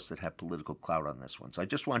lot of us that have political clout on this one. So I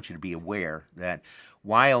just want you to be aware that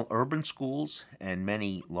while urban schools and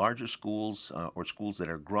many larger schools or schools that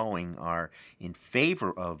are growing are in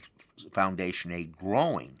favor of foundation aid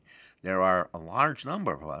growing, there are a large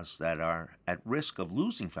number of us that are at risk of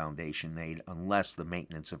losing foundation aid unless the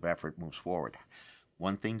maintenance of effort moves forward.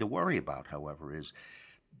 One thing to worry about, however, is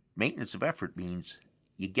maintenance of effort means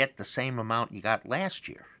you get the same amount you got last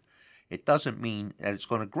year. It doesn't mean that it's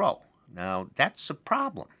going to grow. Now, that's a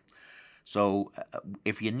problem. So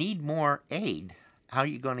if you need more aid, how are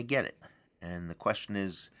you going to get it? And the question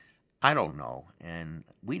is, I don't know, and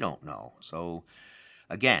we don't know. So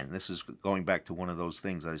Again, this is going back to one of those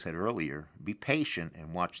things that I said earlier. Be patient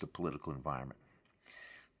and watch the political environment.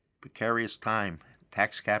 Precarious time.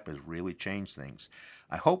 Tax cap has really changed things.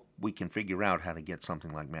 I hope we can figure out how to get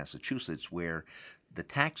something like Massachusetts where the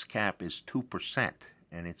tax cap is 2%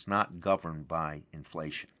 and it's not governed by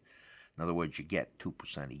inflation. In other words, you get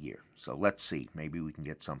 2% a year. So let's see. Maybe we can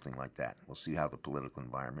get something like that. We'll see how the political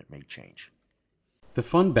environment may change. The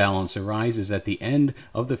fund balance arises at the end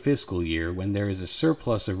of the fiscal year when there is a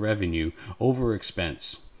surplus of revenue over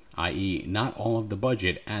expense, i.e., not all of the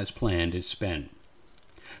budget as planned is spent.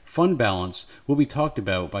 Fund balance will be talked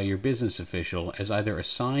about by your business official as either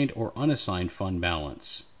assigned or unassigned fund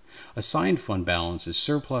balance. Assigned fund balance is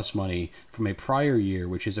surplus money from a prior year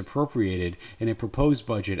which is appropriated in a proposed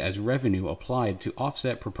budget as revenue applied to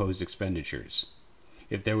offset proposed expenditures.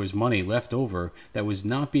 If there was money left over that was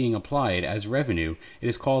not being applied as revenue, it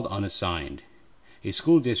is called unassigned. A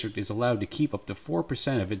school district is allowed to keep up to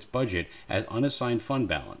 4% of its budget as unassigned fund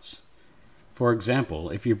balance. For example,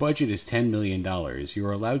 if your budget is $10 million, you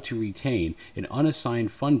are allowed to retain an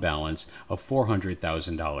unassigned fund balance of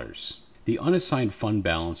 $400,000. The unassigned fund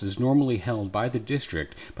balance is normally held by the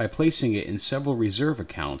district by placing it in several reserve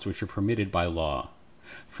accounts which are permitted by law.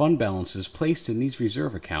 Fund balances placed in these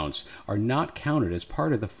reserve accounts are not counted as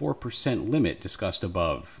part of the 4% limit discussed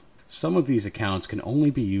above. Some of these accounts can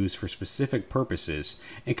only be used for specific purposes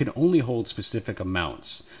and can only hold specific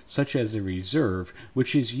amounts, such as a reserve,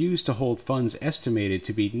 which is used to hold funds estimated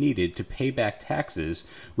to be needed to pay back taxes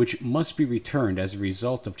which must be returned as a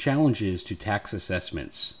result of challenges to tax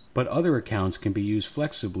assessments. But other accounts can be used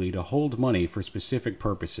flexibly to hold money for specific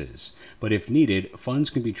purposes, but if needed, funds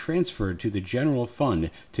can be transferred to the general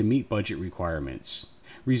fund to meet budget requirements.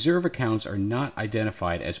 Reserve accounts are not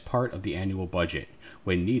identified as part of the annual budget.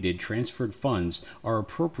 When needed, transferred funds are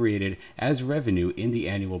appropriated as revenue in the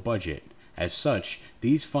annual budget. As such,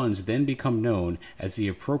 these funds then become known as the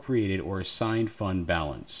appropriated or assigned fund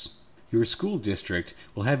balance. Your school district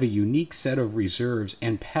will have a unique set of reserves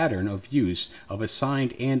and pattern of use of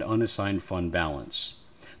assigned and unassigned fund balance.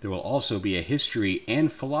 There will also be a history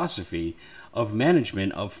and philosophy of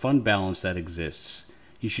management of fund balance that exists.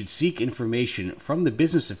 You should seek information from the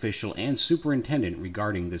business official and superintendent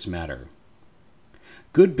regarding this matter.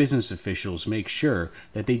 Good business officials make sure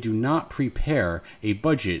that they do not prepare a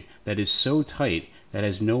budget that is so tight that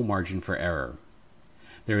has no margin for error.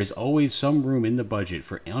 There is always some room in the budget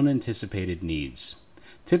for unanticipated needs.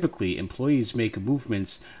 Typically, employees make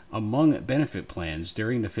movements among benefit plans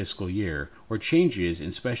during the fiscal year, or changes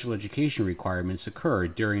in special education requirements occur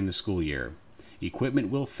during the school year.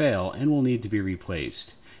 Equipment will fail and will need to be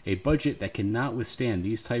replaced. A budget that cannot withstand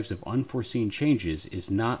these types of unforeseen changes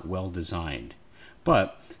is not well designed.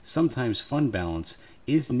 But sometimes fund balance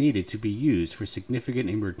is needed to be used for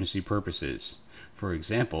significant emergency purposes. For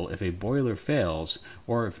example, if a boiler fails,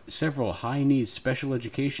 or if several high-needs special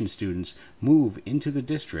education students move into the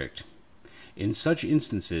district. In such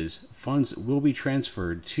instances, funds will be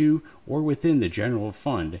transferred to or within the general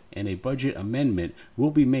fund, and a budget amendment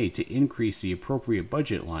will be made to increase the appropriate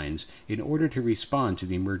budget lines in order to respond to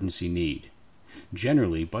the emergency need.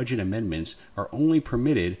 Generally, budget amendments are only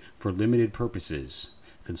permitted for limited purposes.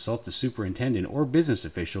 Consult the superintendent or business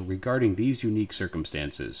official regarding these unique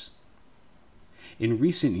circumstances. In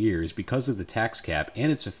recent years, because of the tax cap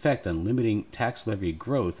and its effect on limiting tax levy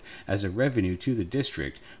growth as a revenue to the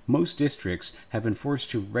district, most districts have been forced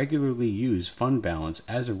to regularly use fund balance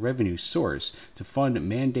as a revenue source to fund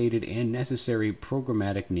mandated and necessary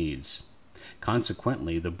programmatic needs.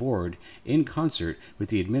 Consequently, the board, in concert with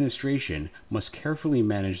the administration, must carefully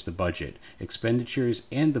manage the budget, expenditures,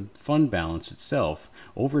 and the fund balance itself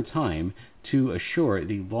over time to assure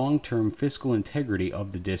the long-term fiscal integrity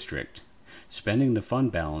of the district. Spending the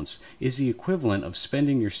fund balance is the equivalent of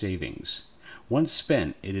spending your savings. Once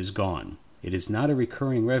spent, it is gone. It is not a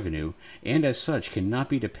recurring revenue, and as such cannot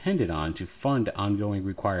be depended on to fund ongoing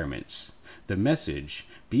requirements. The message: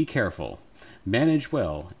 be careful, manage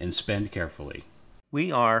well, and spend carefully.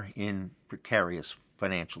 We are in precarious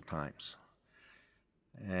financial times,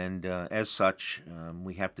 and as such,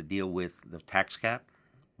 we have to deal with the tax cap.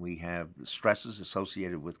 We have the stresses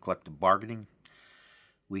associated with collective bargaining.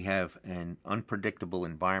 We have an unpredictable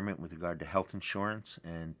environment with regard to health insurance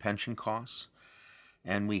and pension costs.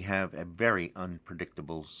 And we have a very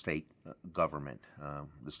unpredictable state government.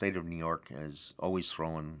 The state of New York is always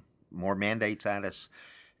throwing more mandates at us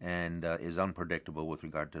and is unpredictable with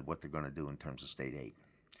regard to what they're going to do in terms of state aid.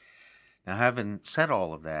 Now, having said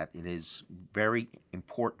all of that, it is very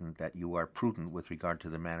important that you are prudent with regard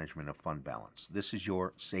to the management of fund balance. This is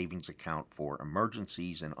your savings account for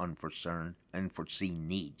emergencies and unforeseen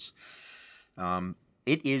needs.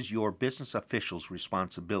 it is your business official's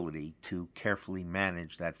responsibility to carefully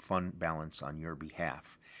manage that fund balance on your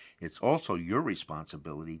behalf. It's also your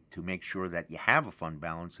responsibility to make sure that you have a fund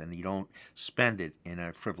balance and you don't spend it in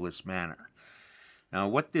a frivolous manner. Now,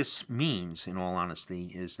 what this means, in all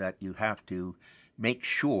honesty, is that you have to make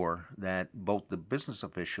sure that both the business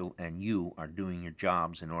official and you are doing your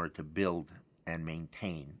jobs in order to build and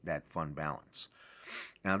maintain that fund balance.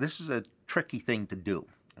 Now, this is a tricky thing to do.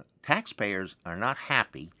 Taxpayers are not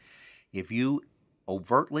happy if you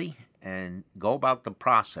overtly and go about the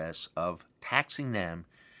process of taxing them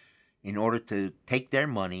in order to take their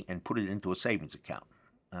money and put it into a savings account.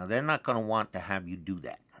 They're not going to want to have you do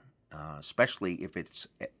that, especially if it's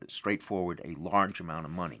straightforward a large amount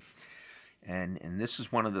of money. And this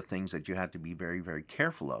is one of the things that you have to be very, very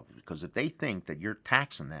careful of, because if they think that you're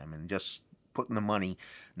taxing them and just putting the money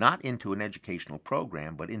not into an educational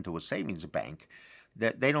program but into a savings bank,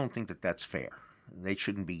 that they don't think that that's fair. They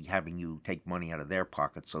shouldn't be having you take money out of their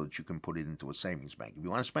pocket so that you can put it into a savings bank. If you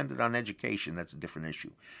want to spend it on education, that's a different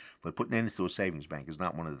issue. But putting it into a savings bank is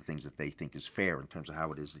not one of the things that they think is fair in terms of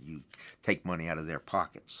how it is that you take money out of their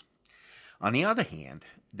pockets. On the other hand,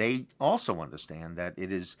 they also understand that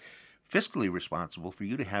it is fiscally responsible for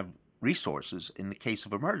you to have resources in the case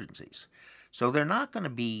of emergencies. So they're not going to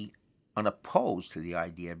be unopposed to the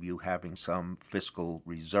idea of you having some fiscal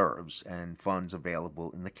reserves and funds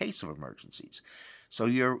available in the case of emergencies. So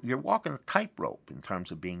you're walking a tightrope in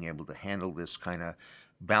terms of being able to handle this kind of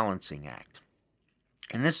balancing act.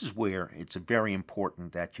 And this is where it's very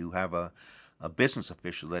important that you have a business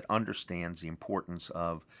official that understands the importance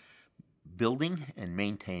of building and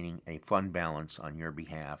maintaining a fund balance on your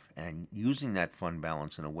behalf and using that fund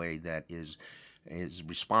balance in a way that is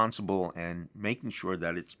responsible and making sure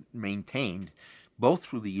that it's maintained both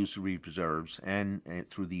through the use of reserves and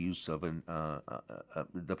through the use of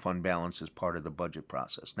the fund balance as part of the budget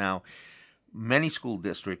process. Now, many school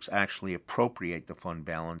districts actually appropriate the fund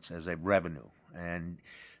balance as a revenue, and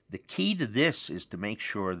the key to this is to make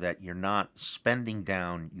sure that you're not spending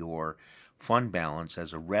down your fund balance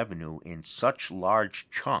as a revenue in such large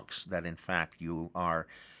chunks that in fact you are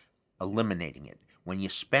eliminating it. When you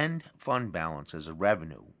spend fund balance as a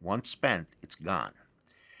revenue, once spent, it's gone.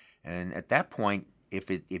 And at that point, if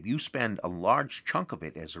you spend a large chunk of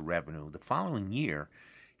it as a revenue, the following year,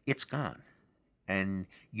 it's gone. And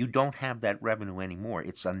you don't have that revenue anymore.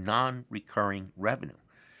 It's a non-recurring revenue.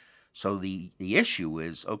 So the issue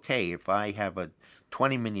is, okay, if I have a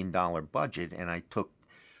 $20 million budget and I took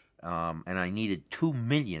and I needed $2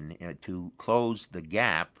 million to close the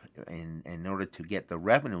gap in order to get the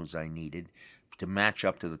revenues I needed to match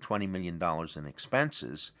up to the $20 million in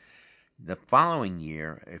expenses. The following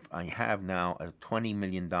year, if I have now a $20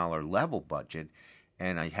 million level budget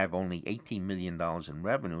and I have only $18 million in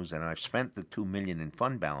revenues and I've spent the $2 million in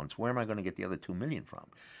fund balance, where am I going to get the other $2 million from?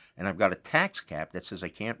 And I've got a tax cap that says I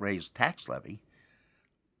can't raise tax levy.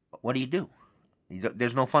 What do?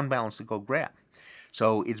 There's no fund balance to go grab.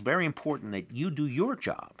 So it's very important that you do your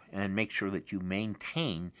job and make sure that you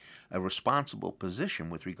maintain a responsible position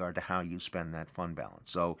with regard to how you spend that fund balance.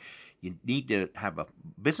 So you need to have a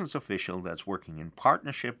business official that's working in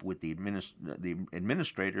partnership with the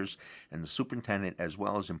administrators and the superintendent, as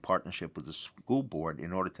well as in partnership with the school board,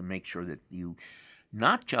 in order to make sure that you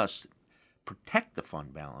not just protect the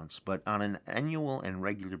fund balance, but on an annual and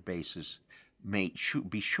regular basis be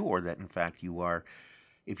sure that in fact you are,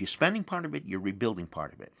 if you're spending part of it, you're rebuilding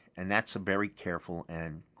part of it. And that's a very careful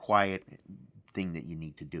and quiet thing that you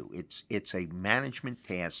need to do. It's a management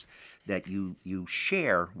task that you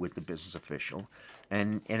share with the business official,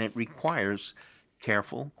 and it requires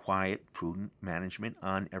careful, quiet, prudent management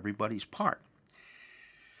on everybody's part.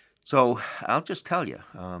 So I'll just tell you,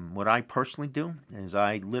 what I personally do is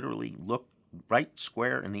I literally look right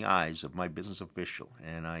square in the eyes of my business official,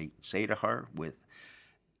 and I say to her with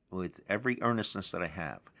every earnestness that I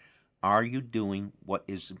have, are you doing what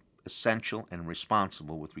is essential and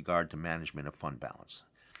responsible with regard to management of fund balance?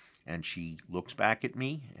 And she looks back at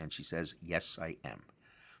me and she says, yes, I am.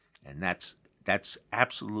 And that's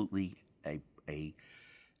absolutely a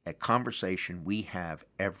conversation we have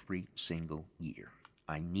every single year.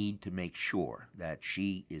 I need to make sure that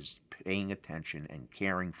she is paying attention and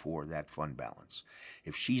caring for that fund balance.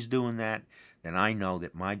 If she's doing that, then I know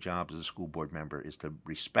that my job as a school board member is to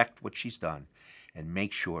respect what she's done and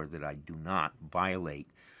make sure that I do not violate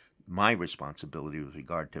my responsibility with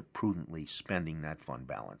regard to prudently spending that fund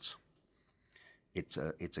balance. It's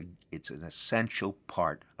an essential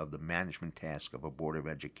part of the management task of a Board of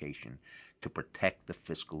Education to protect the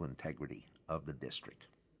fiscal integrity of the district.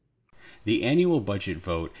 The annual budget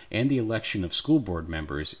vote and the election of school board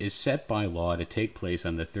members is set by law to take place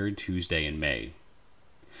on the third Tuesday in May.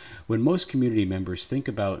 When most community members think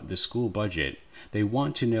about the school budget, they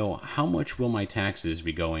want to know how much will my taxes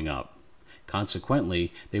be going up.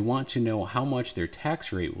 Consequently, they want to know how much their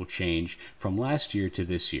tax rate will change from last year to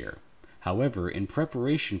this year. However, in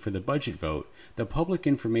preparation for the budget vote, the public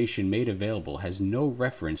information made available has no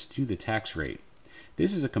reference to the tax rate.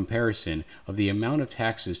 This is a comparison of the amount of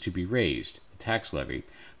taxes to be raised, the tax levy,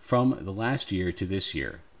 from the last year to this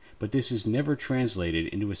year. But this is never translated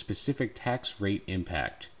into a specific tax rate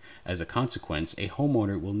impact. As a consequence, a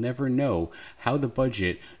homeowner will never know how the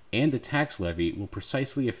budget and the tax levy will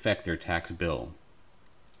precisely affect their tax bill.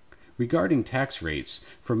 Regarding tax rates,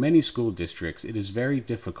 for many school districts, it is very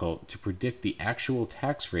difficult to predict the actual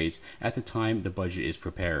tax rates at the time the budget is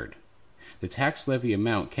prepared. The tax levy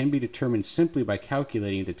amount can be determined simply by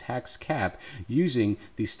calculating the tax cap using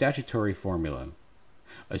the statutory formula.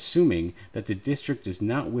 Assuming that the district does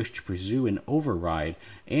not wish to pursue an override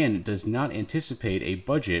and does not anticipate a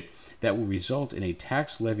budget that will result in a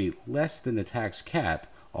tax levy less than the tax cap,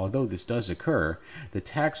 although this does occur, the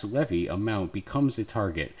tax levy amount becomes the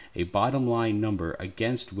target, a bottom line number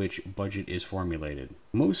against which budget is formulated.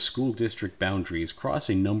 Most school district boundaries cross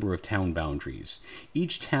a number of town boundaries.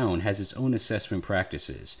 Each town has its own assessment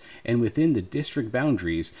practices, and within the district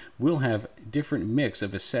boundaries will have different mix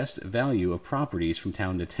of assessed value of properties from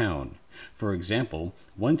town to town. For example,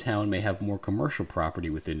 one town may have more commercial property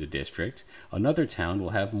within the district, another town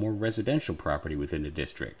will have more residential property within the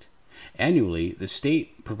district. Annually, the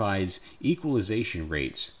state provides equalization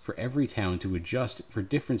rates for every town to adjust for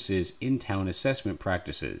differences in town assessment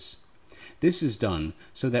practices. This is done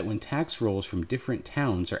so that when tax rolls from different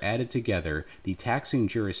towns are added together, the taxing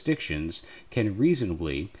jurisdictions can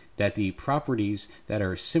reasonably that the properties that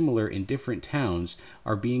are similar in different towns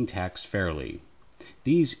are being taxed fairly.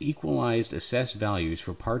 These equalized assessed values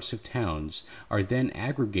for parts of towns are then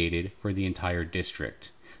aggregated for the entire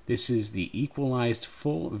district. This is the equalized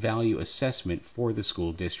full value assessment for the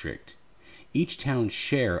school district. Each town's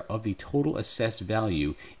share of the total assessed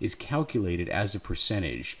value is calculated as a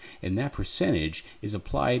percentage, and that percentage is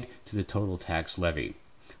applied to the total tax levy.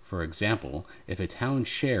 For example, if a town's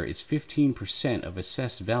share is 15% of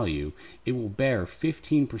assessed value, it will bear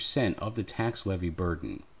 15% of the tax levy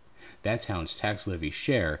burden. That town's tax levy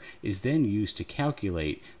share is then used to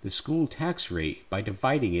calculate the school tax rate by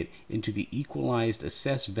dividing it into the equalized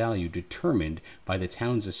assessed value determined by the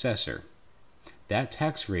town's assessor. That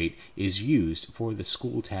tax rate is used for the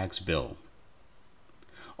school tax bill.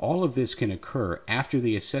 All of this can occur after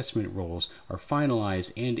the assessment rolls are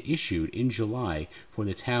finalized and issued in July for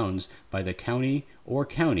the towns by the county or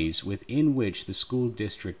counties within which the school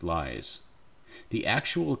district lies. The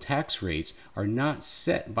actual tax rates are not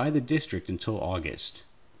set by the district until August.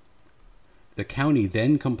 The county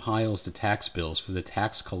then compiles the tax bills for the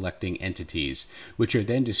tax collecting entities, which are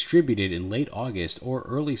then distributed in late August or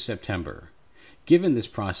early September. Given this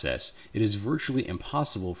process, it is virtually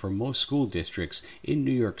impossible for most school districts in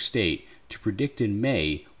New York State to predict in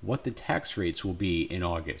May what the tax rates will be in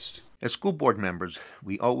August. As school board members,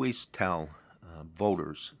 we always tell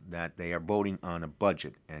voters that they are voting on a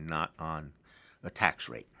budget and not on a tax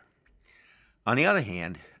rate. On the other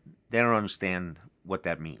hand, they don't understand what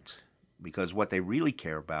that means, because what they really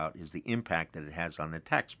care about is the impact that it has on the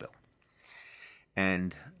tax bill.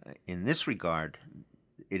 And in this regard,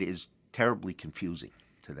 it is terribly confusing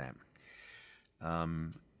to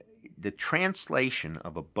them. The translation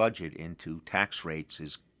of a budget into tax rates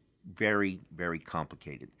is very, very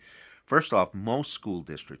complicated. First off, most school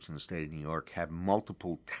districts in the state of New York have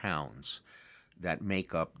multiple towns that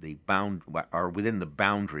make up are within the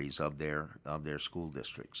boundaries of their school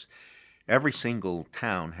districts. Every single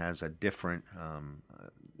town has a different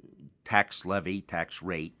tax levy, tax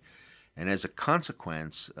rate, and as a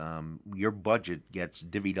consequence, your budget gets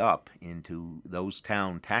divvied up into those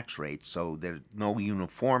town tax rates, so there's no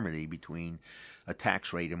uniformity between a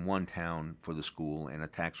tax rate in one town for the school and a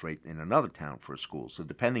tax rate in another town for a school. So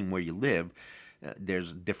depending where you live,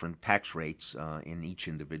 there's different tax rates in each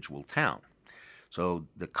individual town. So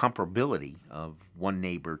the comparability of one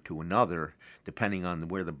neighbor to another, depending on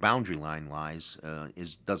where the boundary line lies,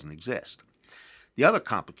 doesn't exist. The other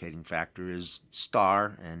complicating factor is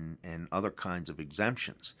STAR and other kinds of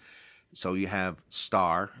exemptions. So you have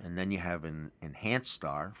STAR, and then you have an enhanced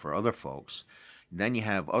STAR for other folks. And then you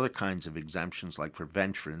have other kinds of exemptions, like for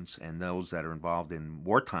veterans and those that are involved in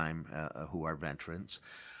wartime who are veterans.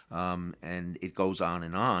 And it goes on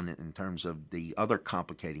in terms of the other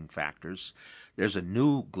complicating factors. There's a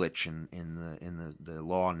new glitch in the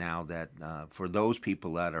law now that for those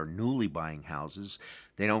people that are newly buying houses,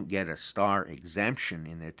 they don't get a STAR exemption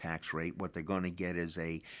in their tax rate. What they're going to get is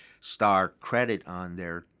a STAR credit on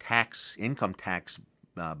their income tax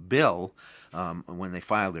bill when they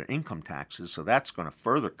file their income taxes. So that's going to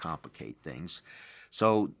further complicate things.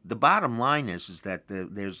 So the bottom line is that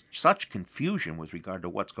there's such confusion with regard to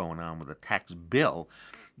what's going on with the tax bill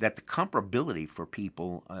that the comparability for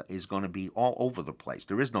people is going to be all over the place.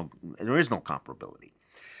 There is no comparability.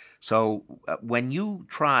 So when you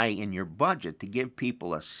try in your budget to give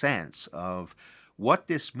people a sense of what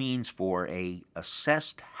this means for a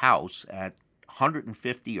assessed house at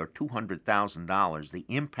 $150,000 or $200,000, the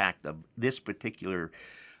impact of this particular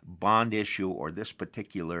bond issue or this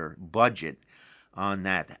particular budget on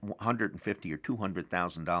that $150,000 or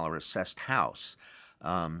 $200,000 assessed house,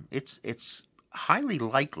 it's highly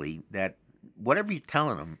likely that whatever you're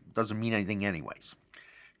telling them doesn't mean anything anyways,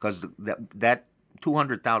 because that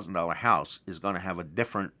 $200,000 house is going to have a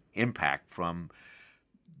different impact from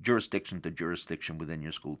jurisdiction to jurisdiction within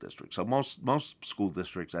your school district. So most school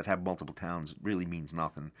districts that have multiple towns really means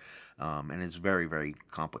nothing, and it's very, very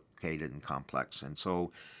complicated and complex. And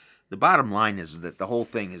so the bottom line is that the whole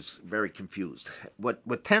thing is very confused.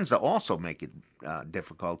 What tends to also make it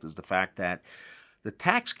difficult is the fact that the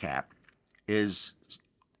tax cap is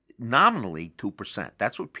nominally 2%.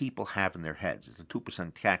 That's what people have in their heads. It's a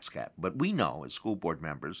 2% tax cap. But we know as school board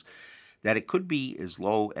members that it could be as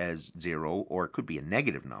low as 0 or it could be a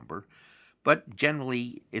negative number. But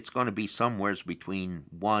generally, it's going to be somewhere between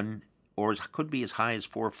 1 or it could be as high as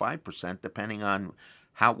 4 or 5%, depending on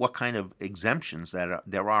what kind of exemptions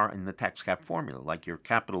there are in the tax cap formula, like your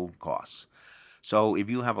capital costs. So if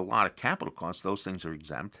you have a lot of capital costs, those things are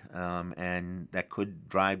exempt, and that could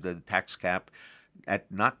drive the tax cap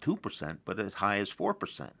at not 2%, but as high as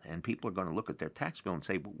 4%. And people are going to look at their tax bill and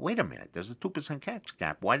say, well, wait a minute, there's a 2% tax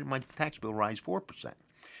cap. Why did my tax bill rise 4%?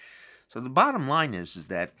 So the bottom line is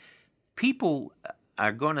that people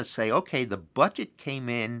are going to say, okay, the budget came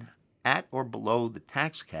in at or below the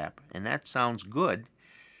tax cap, and that sounds good,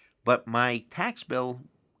 but my tax bill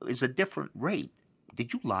is a different rate.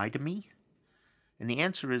 Did you lie to me? And the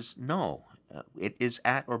answer is no. It is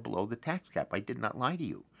at or below the tax cap. I did not lie to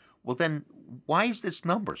you. Well, then why is this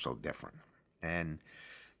number so different? And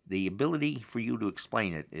the ability for you to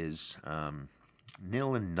explain it is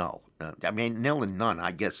nil and null. Nil and none,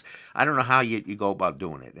 I guess. I don't know how you go about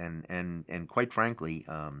doing it. And quite frankly,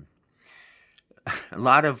 a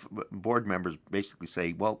lot of board members basically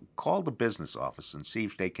say, well, call the business office and see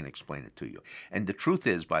if they can explain it to you. And the truth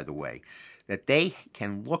is, by the way, that they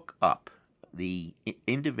can look up the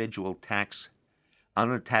individual tax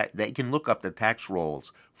they can look up the tax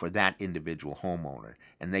rolls for that individual homeowner,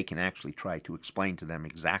 and they can actually try to explain to them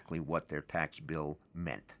exactly what their tax bill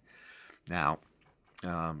meant. Now,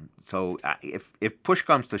 so if push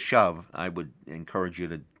comes to shove, I would encourage you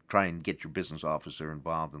to try and get your business officer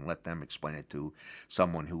involved and let them explain it to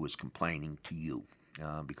someone who is complaining to you,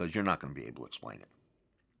 because you're not going to be able to explain it.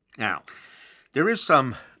 Now, there is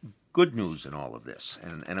some good news in all of this,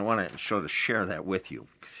 and I want to share that with you.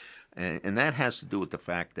 And that has to do with the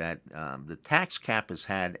fact that the tax cap has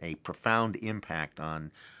had a profound impact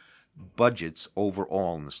on budgets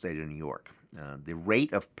overall in the state of New York. The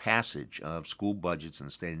rate of passage of school budgets in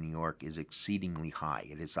the state of New York is exceedingly high.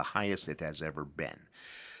 It is the highest it has ever been.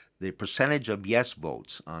 The percentage of yes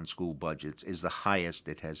votes on school budgets is the highest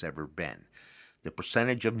it has ever been. The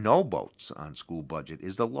percentage of no votes on school budget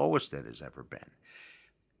is the lowest it has ever been.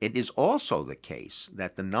 It is also the case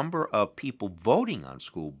that the number of people voting on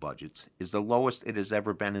school budgets is the lowest it has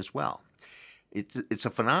ever been as well. It's a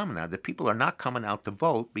phenomenon that people are not coming out to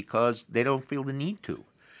vote because they don't feel the need to,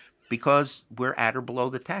 because we're at or below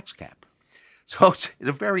the tax cap. So it's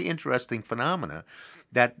a very interesting phenomenon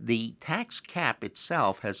that the tax cap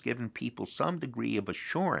itself has given people some degree of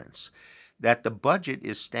assurance that the budget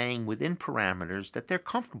is staying within parameters that they're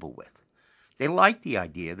comfortable with. They like the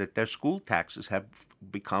idea that their school taxes have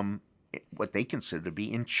become what they consider to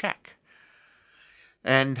be in check.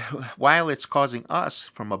 And while it's causing us,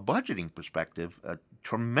 from a budgeting perspective, a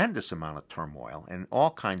tremendous amount of turmoil and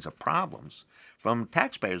all kinds of problems, from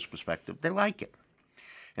taxpayers' perspective, they like it.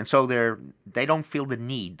 And so they don't feel the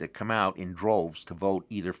need to come out in droves to vote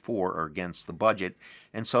either for or against the budget.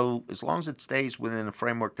 And so as long as it stays within a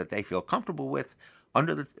framework that they feel comfortable with,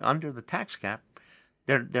 under the tax cap,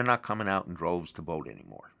 they're not coming out in droves to vote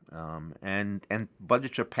anymore. And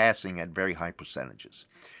budgets are passing at very high percentages.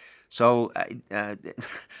 So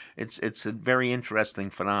it's a very interesting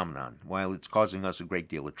phenomenon. While it's causing us a great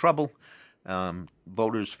deal of trouble,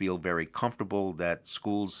 voters feel very comfortable that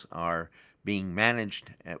schools are being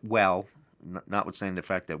managed well, notwithstanding the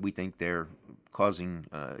fact that we think they're causing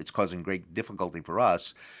it's causing great difficulty for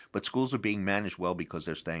us, but schools are being managed well because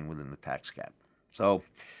they're staying within the tax cap. So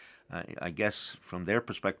I guess from their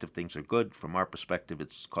perspective, things are good. From our perspective,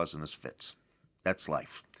 it's causing us fits. That's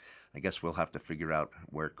life. I guess we'll have to figure out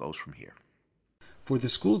where it goes from here. For the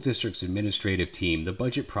school district's administrative team, the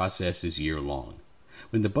budget process is year-long.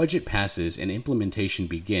 When the budget passes and implementation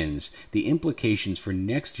begins, the implications for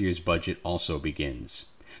next year's budget also begins.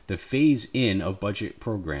 The phase-in of budget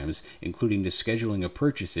programs, including the scheduling of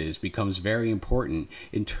purchases, becomes very important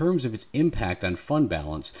in terms of its impact on fund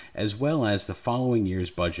balance as well as the following year's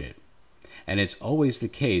budget. And it's always the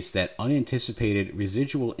case that unanticipated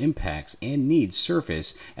residual impacts and needs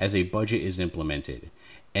surface as a budget is implemented,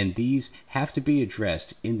 and these have to be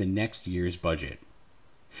addressed in the next year's budget.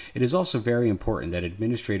 It is also very important that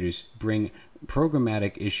administrators bring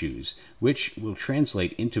programmatic issues, which will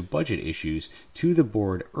translate into budget issues, to the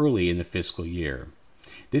board early in the fiscal year.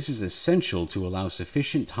 This is essential to allow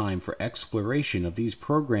sufficient time for exploration of these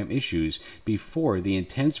program issues before the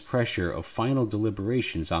intense pressure of final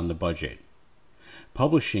deliberations on the budget.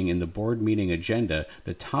 Publishing in the board meeting agenda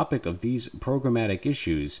the topic of these programmatic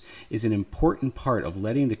issues is an important part of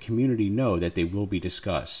letting the community know that they will be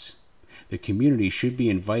discussed. The community should be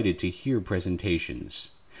invited to hear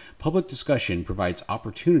presentations. Public discussion provides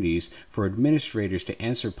opportunities for administrators to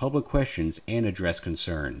answer public questions and address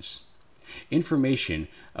concerns. Information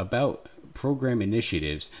about program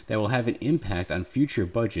initiatives that will have an impact on future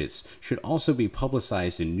budgets should also be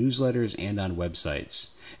publicized in newsletters and on websites.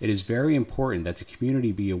 It is very important that the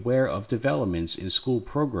community be aware of developments in school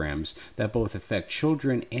programs that both affect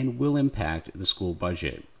children and will impact the school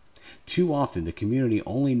budget. Too often, the community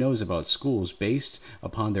only knows about schools based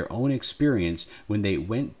upon their own experience when they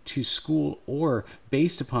went to school or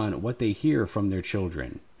based upon what they hear from their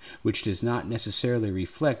children, which does not necessarily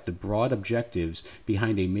reflect the broad objectives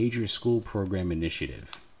behind a major school program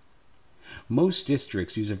initiative. Most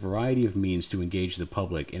districts use a variety of means to engage the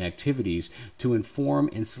public in activities to inform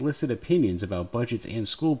and solicit opinions about budgets and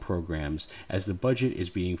school programs as the budget is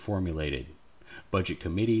being formulated. Budget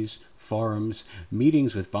committees, forums,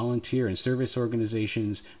 meetings with volunteer and service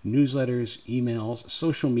organizations, newsletters, emails,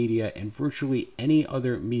 social media, and virtually any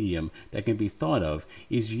other medium that can be thought of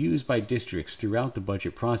is used by districts throughout the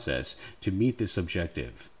budget process to meet this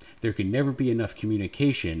objective. There can never be enough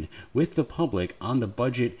communication with the public on the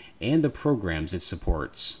budget and the programs it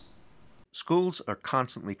supports. Schools are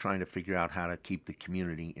constantly trying to figure out how to keep the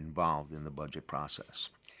community involved in the budget process.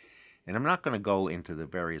 And I'm not going to go into the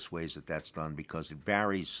various ways that that's done because it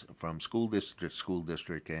varies from school district to school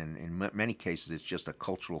district, and in many cases it's just a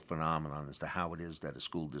cultural phenomenon as to how it is that a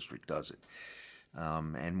school district does it.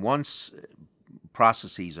 And once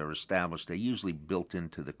processes are established, they're usually built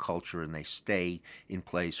into the culture and they stay in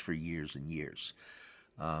place for years and years.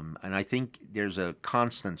 And I think there's a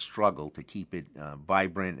constant struggle to keep it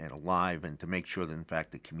vibrant and alive and to make sure that, in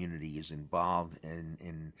fact, the community is involved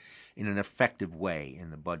in an effective way in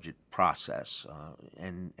the budget process.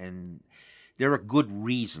 And there are good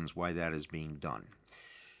reasons why that is being done.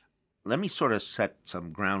 Let me sort of set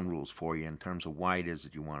some ground rules for you in terms of why it is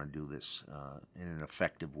that you want to do this in an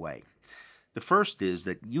effective way. The first is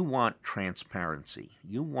that you want transparency.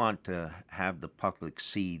 You want to have the public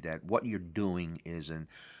see that what you're doing is an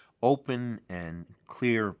open and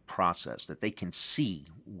clear process, that they can see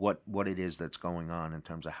what it is that's going on in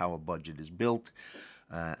terms of how a budget is built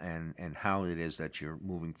and how it is that you're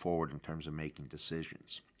moving forward in terms of making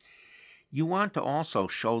decisions. You want to also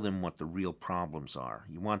show them what the real problems are.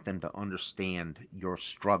 You want them to understand your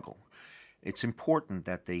struggle. It's important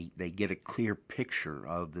that they get a clear picture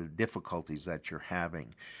of the difficulties that you're having,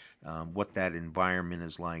 what that environment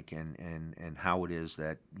is like, and how it is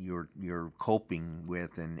that you're coping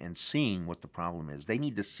with and seeing what the problem is. They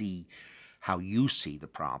need to see how you see the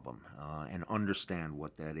problem and understand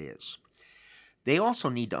what that is. They also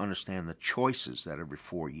need to understand the choices that are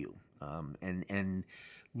before you and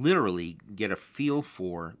literally get a feel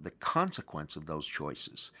for the consequence of those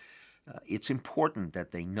choices. It's important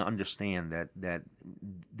that they understand that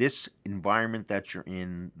this environment that you're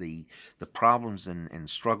in, the problems and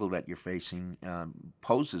struggle that you're facing,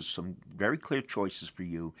 poses some very clear choices for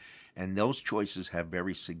you, and those choices have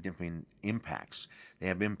very significant impacts. They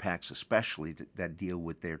have impacts especially that deal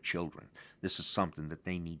with their children. This is something that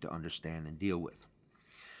they need to understand and deal with.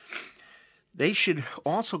 They should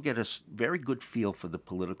also get a very good feel for the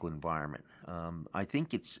political environment. I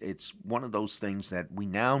think it's one of those things that we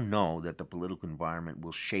now know that the political environment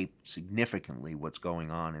will shape significantly what's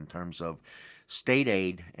going on in terms of state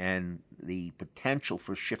aid and the potential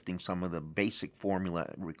for shifting some of the basic formula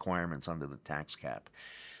requirements under the tax cap.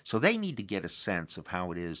 So they need to get a sense of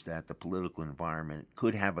how it is that the political environment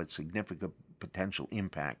could have a significant potential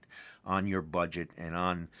impact on your budget and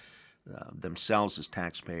on themselves as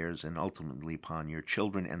taxpayers, and ultimately upon your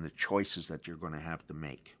children and the choices that you're going to have to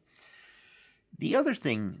make. The other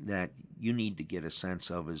thing that you need to get a sense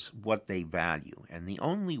of is what they value. And the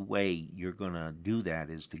only way you're going to do that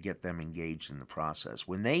is to get them engaged in the process.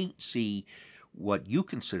 When they see what you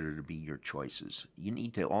consider to be your choices, you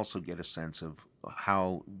need to also get a sense of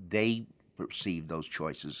how they perceive those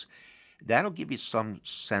choices. That'll give you some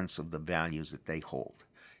sense of the values that they hold.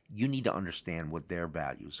 You need to understand what their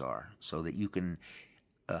values are so that you can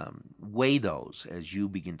weigh those as you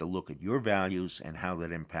begin to look at your values and how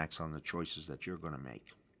that impacts on the choices that you're going to make.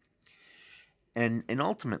 And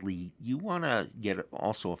ultimately, you want to get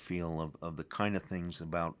also a feel of the kind of things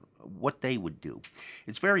about what they would do.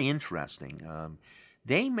 It's very interesting.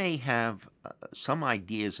 They may have some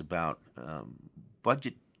ideas about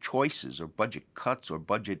budget choices or budget cuts or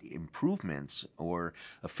budget improvements or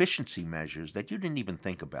efficiency measures that you didn't even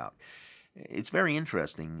think about. It's very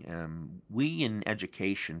interesting. We in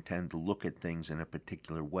education tend to look at things in a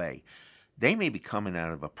particular way. They may be coming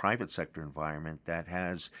out of a private sector environment that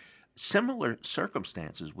has similar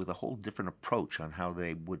circumstances with a whole different approach on how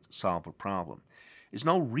they would solve a problem. There's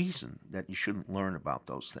no reason that you shouldn't learn about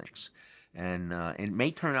those things. And it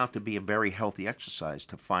may turn out to be a very healthy exercise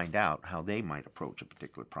to find out how they might approach a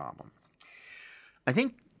particular problem. I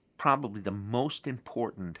think probably the most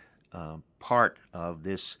important part of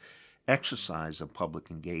this exercise of public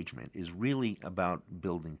engagement is really about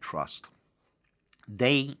building trust.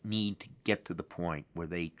 They need to get to the point where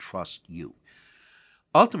they trust you.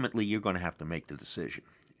 Ultimately, you're going to have to make the decision.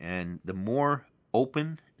 And the more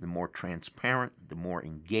open, the more transparent, the more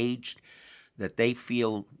engaged that they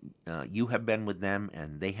feel you have been with them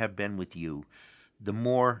and they have been with you, the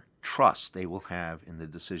more trust they will have in the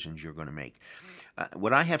decisions you're going to make.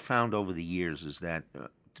 What I have found over the years is that,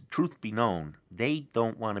 truth be known, they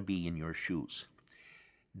don't want to be in your shoes.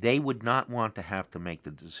 They would not want to have to make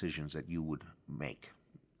the decisions that you would make.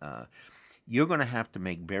 You're going to have to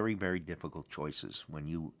make very, very difficult choices when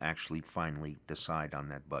you actually finally decide on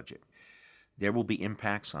that budget. There will be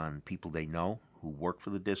impacts on people they know who work for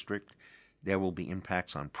the district. There will be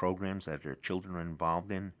impacts on programs that their children are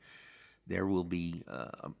involved in. There will be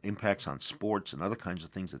impacts on sports and other kinds of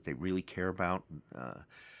things that they really care about.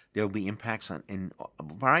 There will be impacts on in a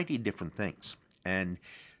variety of different things. And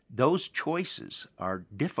those choices are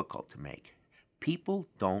difficult to make. People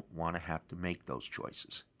don't want to have to make those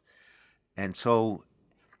choices. And so,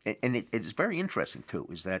 and it's very interesting too,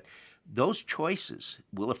 is that those choices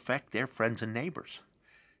will affect their friends and neighbors.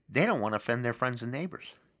 They don't want to offend their friends and neighbors,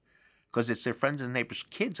 because it's their friends and neighbors'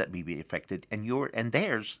 kids that may be affected, and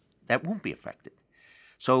theirs that won't be affected.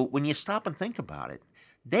 So when you stop and think about it,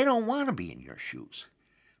 they don't want to be in your shoes,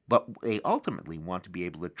 but they ultimately want to be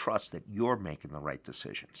able to trust that you're making the right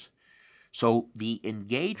decisions. So the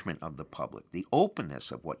engagement of the public, the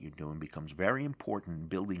openness of what you're doing becomes very important in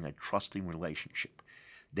building a trusting relationship.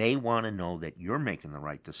 They want to know that you're making the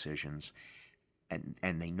right decisions,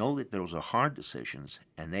 and they know that those are hard decisions,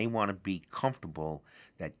 and they want to be comfortable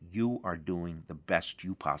that you are doing the best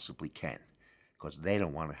you possibly can, because they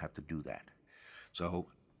don't want to have to do that. So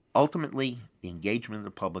ultimately, the engagement of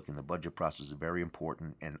the public in the budget process is very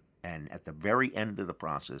important, and at the very end of the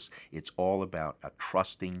process, it's all about a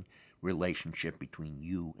trusting relationship between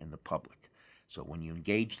you and the public. So when you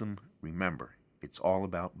engage them, remember, it's all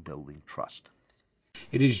about building trust.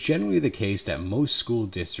 It is generally the case that most school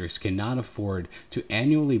districts cannot afford to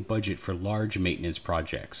annually budget for large maintenance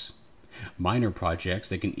projects. Minor projects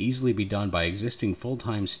that can easily be done by existing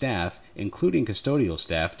full-time staff, including custodial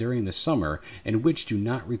staff, during the summer, and which do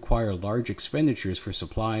not require large expenditures for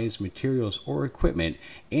supplies, materials, or equipment,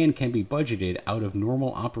 and can be budgeted out of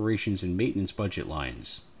normal operations and maintenance budget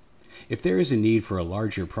lines. If there is a need for a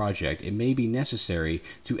larger project, it may be necessary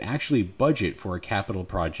to actually budget for a capital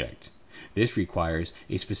project. This requires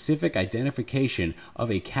a specific identification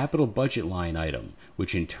of a capital budget line item,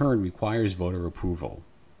 which in turn requires voter approval.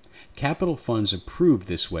 Capital funds approved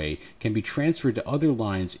this way can be transferred to other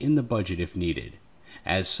lines in the budget if needed.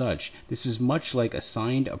 As such, this is much like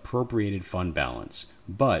assigned appropriated fund balance,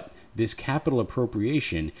 but this capital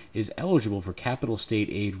appropriation is eligible for capital state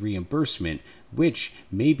aid reimbursement, which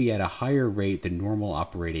may be at a higher rate than normal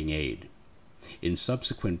operating aid. In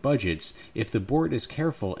subsequent budgets, if the board is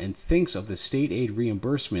careful and thinks of the state aid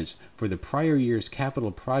reimbursements for the prior year's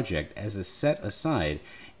capital project as a set aside,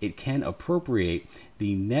 it can appropriate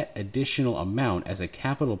the net additional amount as a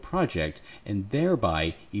capital project and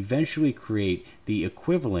thereby eventually create the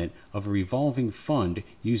equivalent of a revolving fund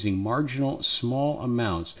using marginal small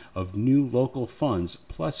amounts of new local funds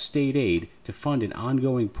plus state aid to fund an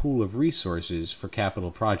ongoing pool of resources for capital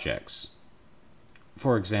projects.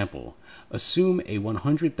 For example, assume a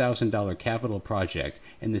 $100,000 capital project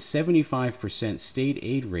and the 75% state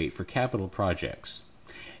aid rate for capital projects.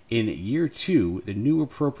 In year 2, the new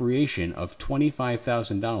appropriation of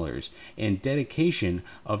 $25,000 and dedication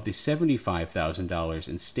of the $75,000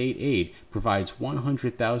 in state aid provides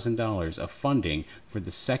 $100,000 of funding for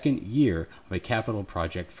the second year of a capital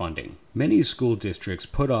project funding. Many school districts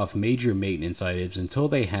put off major maintenance items until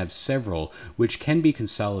they have several which can be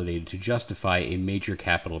consolidated to justify a major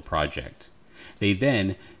capital project. They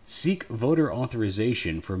then seek voter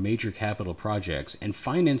authorization for major capital projects and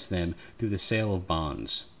finance them through the sale of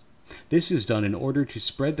bonds. This is done in order to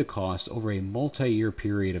spread the cost over a multi-year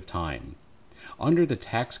period of time. Under the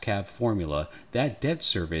tax cap formula, that debt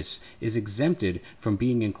service is exempted from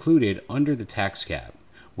being included under the tax cap,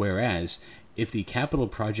 whereas if the capital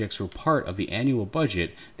projects were part of the annual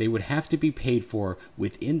budget, they would have to be paid for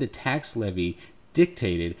within the tax levy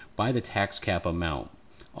dictated by the tax cap amount.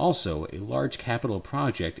 Also, a large capital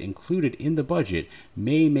project included in the budget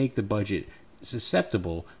may make the budget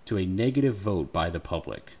susceptible to a negative vote by the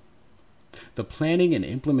public. The planning and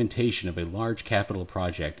implementation of a large capital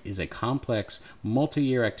project is a complex,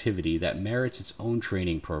 multi-year activity that merits its own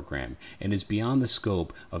training program and is beyond the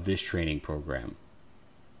scope of this training program.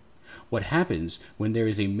 What happens when there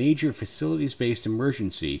is a major facilities-based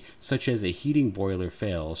emergency, such as a heating boiler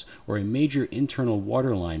fails or a major internal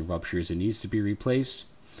water line ruptures and needs to be replaced?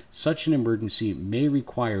 Such an emergency may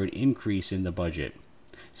require an increase in the budget.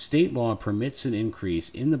 State law permits an increase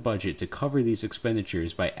in the budget to cover these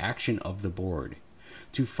expenditures by action of the board.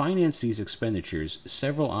 To finance these expenditures,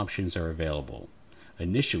 several options are available.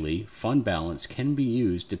 Initially, fund balance can be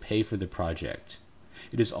used to pay for the project.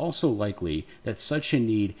 It is also likely that such a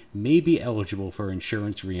need may be eligible for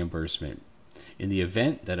insurance reimbursement. In the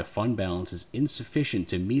event that a fund balance is insufficient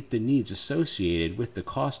to meet the needs associated with the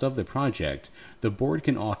cost of the project, the board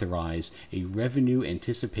can authorize a Revenue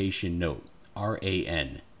Anticipation Note,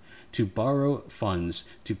 RAN, to borrow funds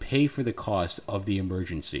to pay for the cost of the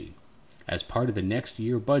emergency. As part of the next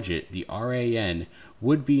year budget, the RAN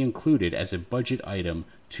would be included as a budget item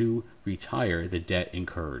to retire the debt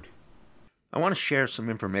incurred. I want to share some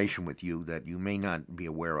information with you that you may not be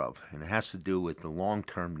aware of, and it has to do with the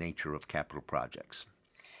long-term nature of capital projects.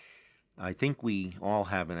 I think we all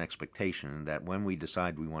have an expectation that when we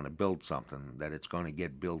decide we want to build something, that it's going to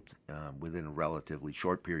get built within a relatively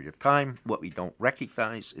short period of time. What we don't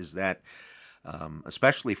recognize is that,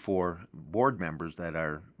 especially for board members that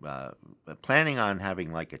are planning on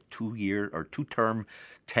having like a 2-year or 2-term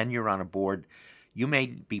tenure on a board, you may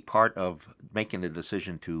be part of making the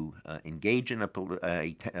decision to engage in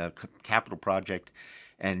a capital project,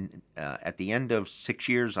 and at the end of 6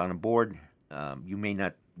 years on a board, you may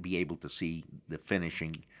not be able to see the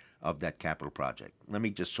finishing of that capital project. Let me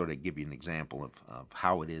just sort of give you an example of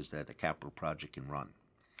how it is that a capital project can run.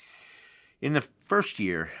 In the first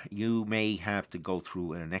year, you may have to go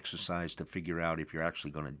through an exercise to figure out if you're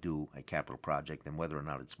actually going to do a capital project and whether or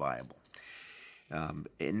not it's viable.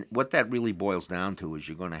 And what that really boils down to is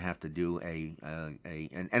you're going to have to do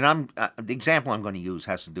the example I'm going to use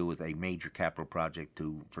has to do with a major capital project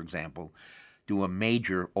to, for example, do a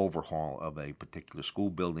major overhaul of a particular school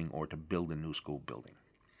building or to build a new school building.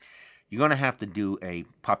 You're going to have to do a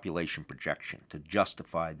population projection to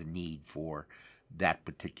justify the need for that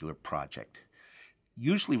particular project.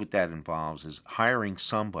 Usually what that involves is hiring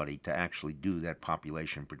somebody to actually do that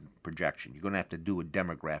population projection. You're going to have to do a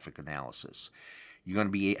demographic analysis. You're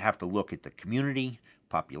going to have to look at the community,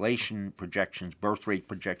 population projections, birth rate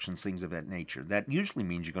projections, things of that nature. That usually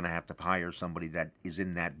means you're going to have to hire somebody that is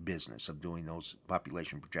in that business of doing those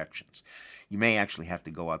population projections. You may actually have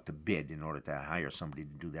to go out to bid in order to hire somebody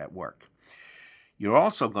to do that work. You're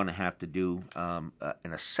also going to have to do an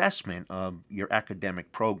assessment of your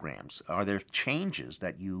academic programs. Are there changes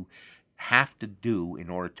that you have to do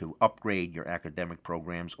in order to upgrade your academic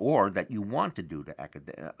programs, or that you want to do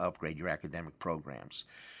to upgrade your academic programs?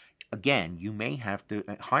 Again, you may have to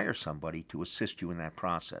hire somebody to assist you in that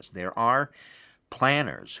process. There are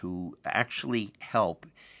planners who actually help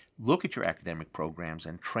look at your academic programs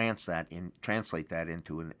and translate that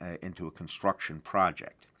into a construction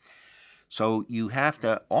project. So you have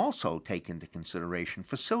to also take into consideration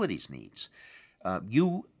facilities needs.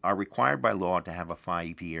 You are required by law to have a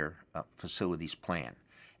 5-year facilities plan,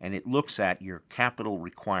 and it looks at your capital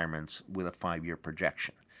requirements with a 5-year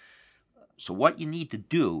projection. So what you need to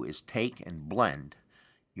do is take and blend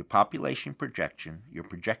your population projection, your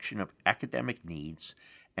projection of academic needs,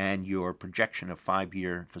 and your projection of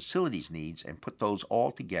 5-year facilities needs, and put those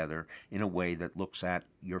all together in a way that looks at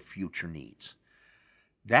your future needs.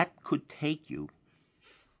 That could take you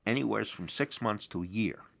anywhere from 6 months to a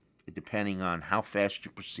year, depending on how fast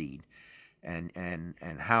you proceed and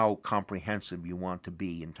how comprehensive you want to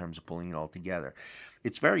be in terms of pulling it all together.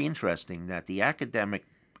 It's very interesting that the academic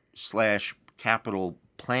 / capital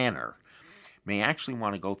planner may actually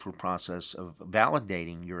want to go through a process of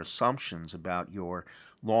validating your assumptions about your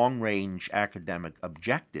long-range academic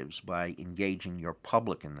objectives by engaging your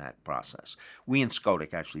public in that process. We in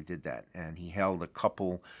SCOTUC actually did that, and he held a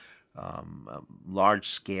couple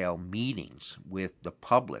large-scale meetings with the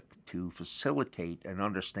public to facilitate an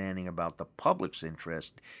understanding about the public's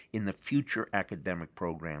interest in the future academic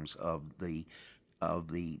programs of the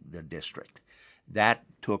district. That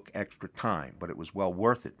took extra time, but it was well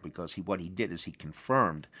worth it, because what he did is he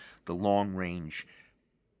confirmed the long-range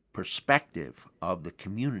perspective of the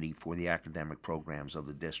community for the academic programs of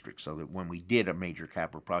the district, so that when we did a major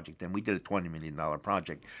capital project, and we did a $20 million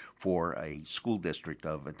project for a school district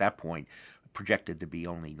of, at that point, projected to be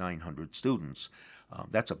only 900 students,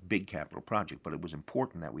 that's a big capital project, but it was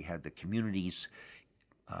important that we had the community's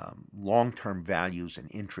long-term values and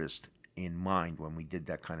interest in mind when we did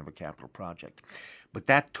that kind of a capital project. But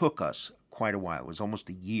that took us quite a while. It was almost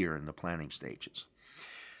a year in the planning stages.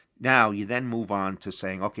 Now you then move on to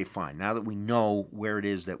saying, okay, fine, now that we know where it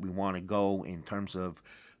is that we want to go in terms of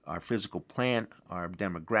our physical plant, our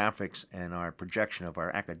demographics, and our projection of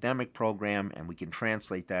our academic program, and we can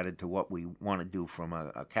translate that into what we want to do from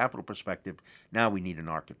a capital perspective, now we need an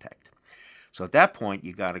architect. So at that point,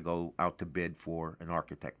 you got to go out to bid for an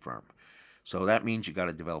architect firm. So that means you got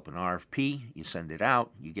to develop an RFP, you send it out,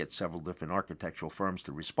 you get several different architectural firms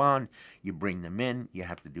to respond, you bring them in, you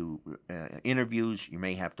have to do interviews, you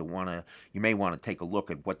may want to take a look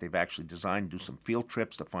at what they've actually designed, do some field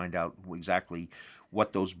trips to find out exactly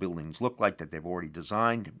what those buildings look like that they've already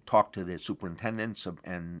designed, talk to the superintendents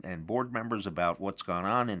and board members about what's gone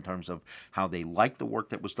on in terms of how they like the work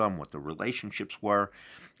that was done, what the relationships were,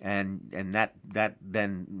 and that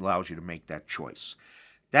then allows you to make that choice.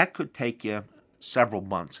 That could take you several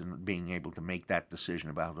months in being able to make that decision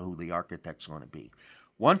about who the architect's going to be.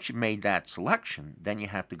 Once you've made that selection, then you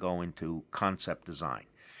have to go into concept design.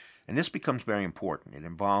 And this becomes very important. It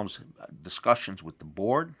involves discussions with the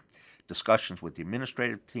board, discussions with the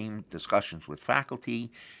administrative team, discussions with faculty,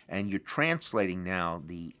 and you're translating now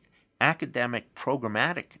the academic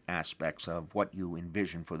programmatic aspects of what you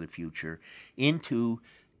envision for the future into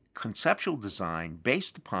conceptual design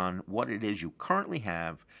based upon what it is you currently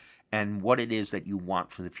have and what it is that you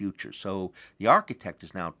want for the future. So the architect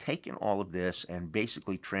is now taking all of this and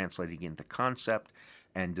basically translating into concept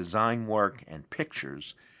and design work and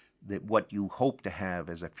pictures that what you hope to have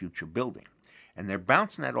as a future building. And they're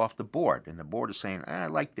bouncing that off the board, and the board is saying, I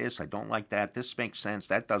like this, I don't like that, this makes sense,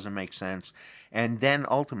 that doesn't make sense. And then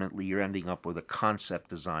ultimately you're ending up with a concept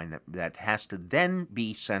design that has to then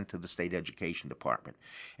be sent to the state education department.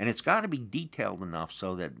 And it's got to be detailed enough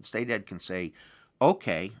so that state ed can say,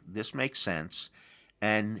 okay, this makes sense,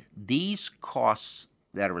 and these costs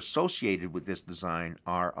that are associated with this design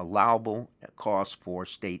are allowable costs for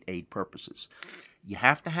state aid purposes. You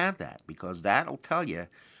have to have that, because that'll tell you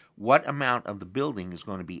what amount of the building is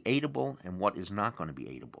going to be aidable and what is not going to be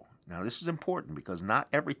aidable. Now, this is important because not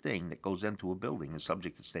everything that goes into a building is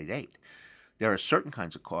subject to state aid. There are certain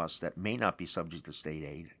kinds of costs that may not be subject to state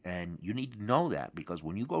aid, and you need to know that, because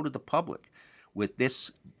when you go to the public with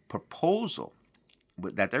this proposal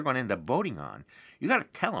that they're going to end up voting on, you got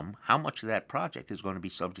to tell them how much of that project is going to be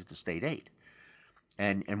subject to state aid,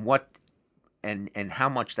 and how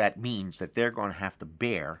much that means that they're going to have to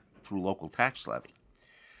bear through local tax levy.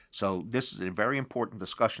 So this is a very important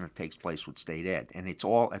discussion that takes place with state ed, and it's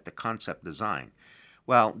all at the concept design.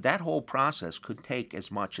 Well, that whole process could take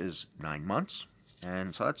as much as 9 months,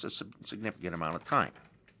 and so that's a significant amount of time.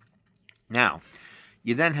 Now,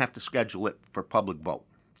 you then have to schedule it for public vote.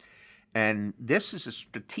 And this is a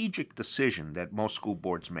strategic decision that most school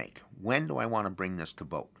boards make. When do I want to bring this to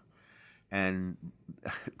vote? And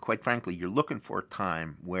quite frankly, you're looking for a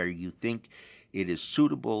time where you think it is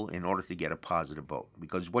suitable in order to get a positive vote.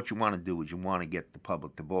 Because what you want to do is you want to get the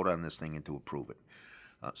public to vote on this thing and to approve it.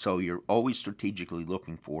 So you're always strategically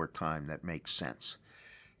looking for a time that makes sense.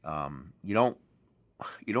 You don't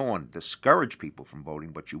to discourage people from voting,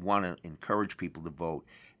 but you want to encourage people to vote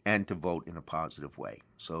and to vote in a positive way.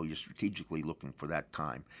 So you're strategically looking for that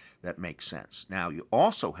time that makes sense. Now, you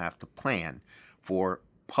also have to plan for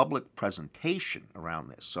public presentation around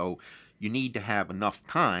this. So you need to have enough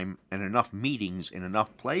time and enough meetings in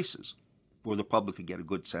enough places for the public to get a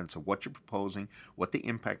good sense of what you're proposing, what the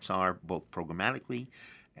impacts are, both programmatically,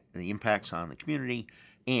 the impacts on the community,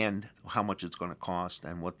 and how much it's going to cost,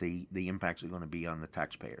 and what the impacts are going to be on the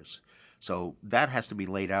taxpayers. So that has to be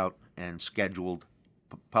laid out and scheduled,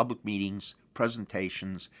 public meetings,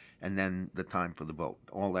 presentations, and then the time for the vote.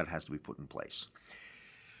 All that has to be put in place.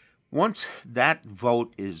 Once that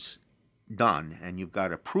vote is done and you've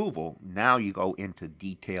got approval, now you go into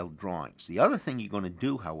detailed drawings. The other thing you're going to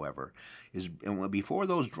do, however, is before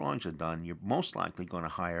those drawings are done, you're most likely going to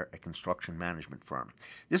hire a construction management firm.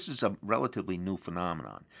 This is a relatively new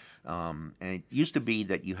phenomenon. And it used to be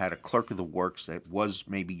that you had a clerk of the works that was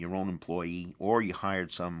maybe your own employee, or you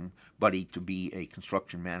hired somebody to be a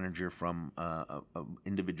construction manager from an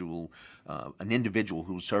individual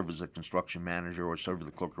who served as a construction manager or served as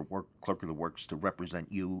the clerk of the works to represent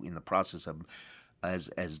you in the process of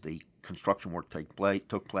as the construction work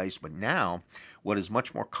took place. But now, what is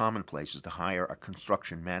much more commonplace is to hire a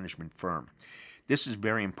construction management firm. This is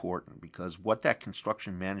very important because what that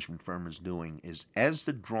construction management firm is doing is, as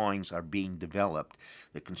the drawings are being developed,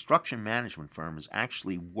 the construction management firm is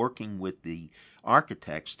actually working with the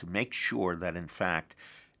architects to make sure that, in fact,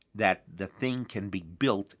 that the thing can be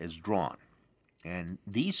built as drawn. And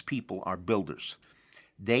these people are builders.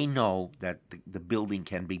 They know that the building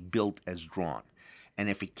can be built as drawn. And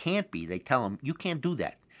if it can't be, they tell them, you can't do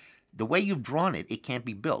that. The way you've drawn it, it can't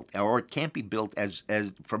be built, or it can't be built as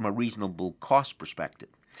from a reasonable cost perspective.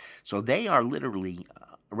 So they are literally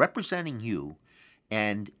representing you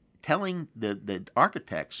and telling the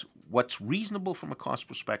architects what's reasonable from a cost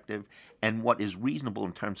perspective and what is reasonable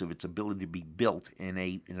in terms of its ability to be built in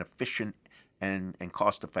an efficient and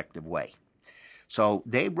cost-effective way. So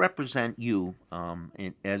they represent you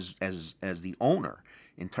as the owner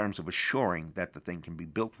in terms of assuring that the thing can be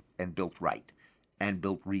built and built right and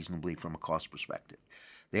built reasonably from a cost perspective.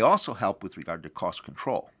 They also help with regard to cost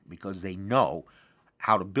control because they know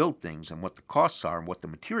how to build things and what the costs are and what the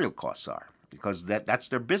material costs are, because that's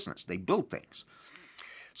their business. They build things.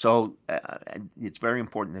 So it's very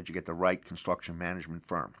important that you get the right construction management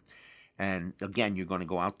firm. And again, you're going to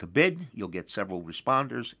go out to bid, you'll get several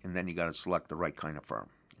responders, and then you got to select the right kind of firm.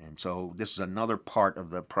 And so this is another part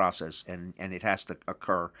of the process, and it has to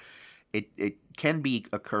occur. It can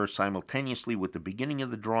occur simultaneously with the beginning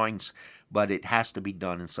of the drawings, but it has to be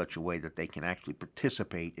done in such a way that they can actually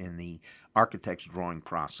participate in the architect's drawing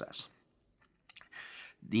process.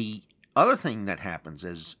 The other thing that happens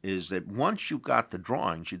is that once you've got the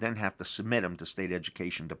drawings, you then have to submit them to State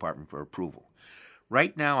Education Department for approval.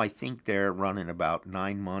 Right now, I think they're running about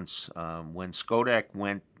 9 months. When Skodak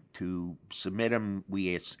went to submit them, we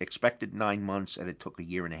expected 9 months, and it took a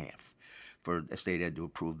year and a half for State Ed to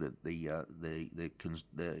approve the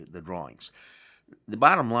drawings. The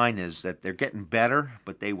bottom line is that they're getting better,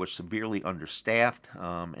 but they were severely understaffed,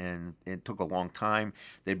 and it took a long time.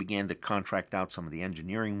 They began to contract out some of the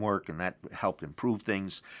engineering work, and that helped improve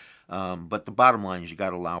things. But the bottom line is you got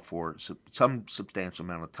to allow for some substantial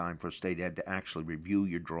amount of time for State Ed to actually review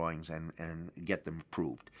your drawings and get them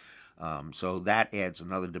approved. So that adds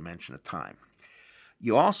another dimension of time.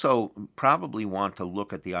 You also probably want to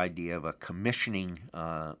look at the idea of a commissioning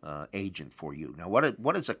agent for you. Now,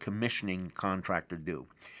 what does a commissioning contractor do?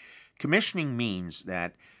 Commissioning means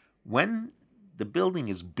that when the building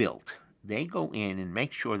is built, they go in and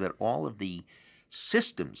make sure that all of the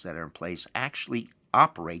systems that are in place actually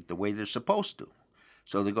operate the way they're supposed to.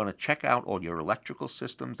 So they're going to check out all your electrical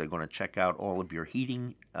systems. They're going to check out all of your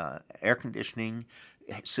heating, air conditioning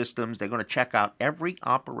systems. They're going to check out every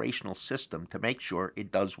operational system to make sure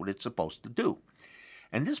it does what it's supposed to do.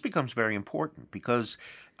 And this becomes very important because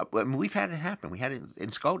we've had it happen. We had it in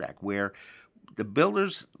Skodak where the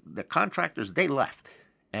builders, the contractors, they left.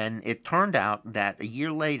 And it turned out that a year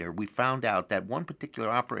later, we found out that one particular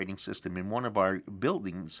operating system in one of our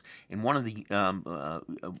buildings, in one of the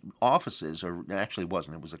offices, or actually it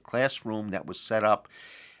wasn't, it was a classroom that was set up,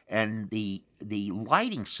 and the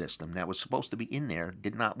lighting system that was supposed to be in there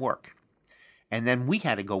did not work. And then we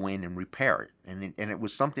had to go in and repair it. And it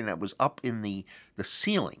was something that was up in the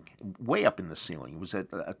ceiling, way up in the ceiling. It was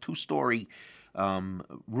a two-story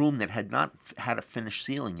room that had not had a finished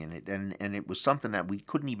ceiling in it, and it was something that we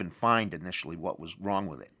couldn't even find initially what was wrong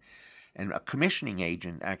with it. And a commissioning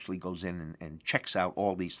agent actually goes in and checks out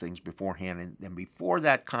all these things beforehand, and before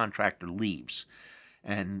that contractor leaves,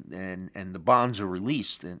 and the bonds are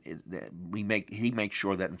released, and he makes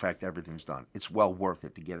sure that in fact everything's done. It's well worth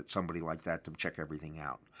it to get somebody like that to check everything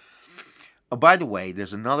out. Oh, by the way,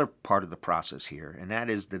 there's another part of the process here, and that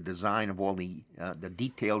is the design of all the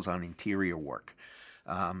details on interior work.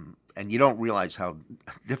 And you don't realize how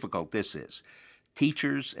difficult this is.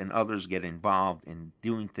 Teachers and others get involved in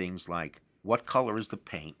doing things like, what color is the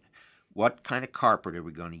paint? What kind of carpet are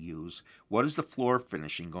we going to use? What is the floor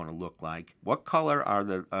finishing going to look like? What color are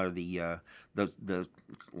the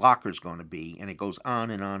lockers going to be? And it goes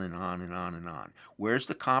on and on and on and on and on. Where's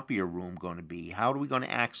the copier room going to be? How are we going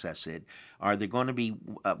to access it? Are there going to be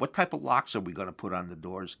what type of locks are we going to put on the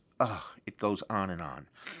doors? It goes on,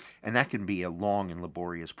 and that can be a long and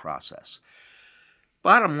laborious process.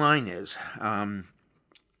 Bottom line is,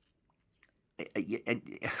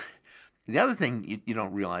 the other thing you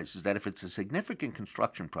don't realize is that if it's a significant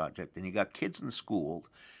construction project and you got kids in the school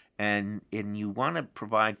and you want to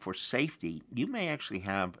provide for safety, you may actually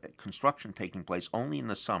have construction taking place only in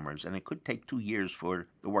the summers, and it could take 2 years for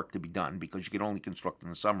the work to be done because you can only construct in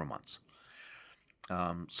the summer months.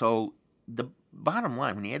 So the bottom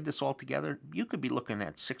line, when you add this all together, you could be looking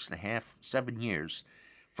at 6.5, 7 years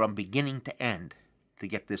from beginning to end to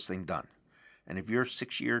get this thing done. And if your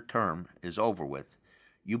 6-year term is over with,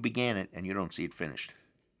 you began it and you don't see it finished.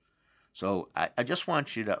 So I just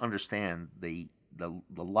want you to understand the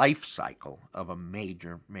life cycle of a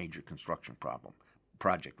major construction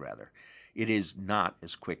project. It is not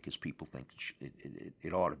as quick as people think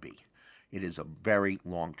it ought to be. It is a very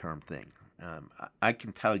long-term thing. I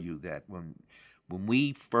can tell you that when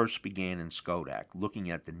we first began in Skodak looking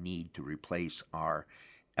at the need to replace our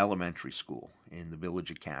elementary school in the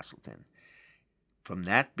village of Castleton, from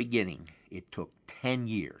that beginning, it took 10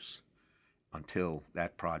 years until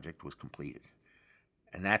that project was completed.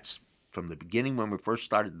 And that's from the beginning when we first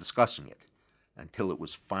started discussing it until it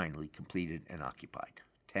was finally completed and occupied.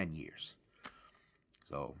 10 years.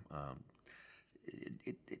 So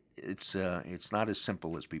it's not as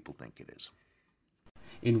simple as people think it is.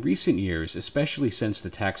 In recent years, especially since the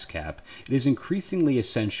tax cap, it is increasingly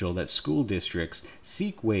essential that school districts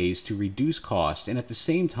seek ways to reduce costs and at the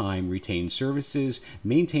same time retain services,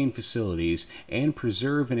 maintain facilities, and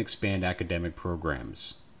preserve and expand academic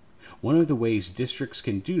programs. One of the ways districts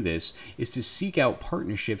can do this is to seek out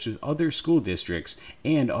partnerships with other school districts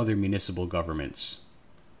and other municipal governments.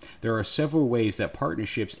 There are several ways that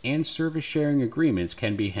partnerships and service sharing agreements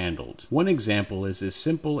can be handled. One example is as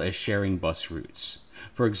simple as sharing bus routes.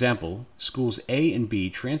 For example, schools A and B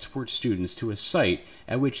transport students to a site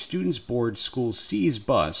at which students board school C's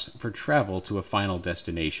bus for travel to a final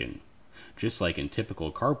destination. Just like in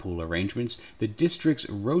typical carpool arrangements, the districts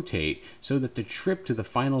rotate so that the trip to the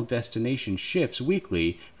final destination shifts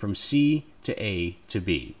weekly from C to A to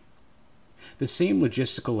B. The same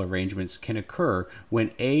logistical arrangements can occur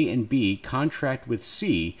when A and B contract with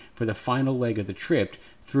C for the final leg of the trip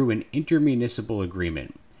through an intermunicipal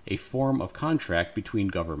agreement, a form of contract between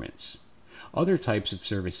governments. Other types of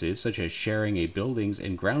services, such as sharing a buildings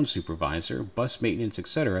and ground supervisor, bus maintenance,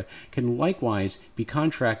 etc., can likewise be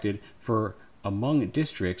contracted for among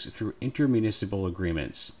districts through intermunicipal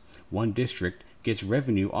agreements. One district gets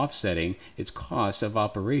revenue offsetting its cost of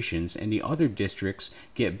operations, and the other districts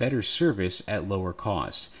get better service at lower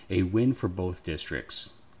cost, a win for both districts.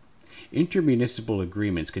 Intermunicipal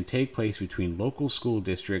agreements can take place between local school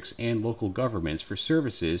districts and local governments for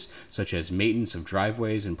services such as maintenance of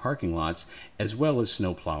driveways and parking lots, as well as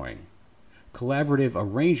snow plowing. Collaborative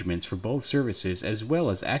arrangements for both services as well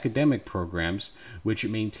as academic programs which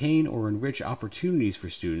maintain or enrich opportunities for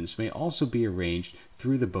students may also be arranged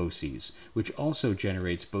through the BOCES, which also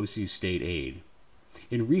generates BOCES state aid.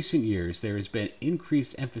 In recent years, there has been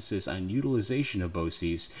increased emphasis on utilization of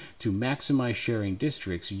BOCES to maximize sharing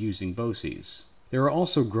districts using BOCES. There are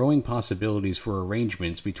also growing possibilities for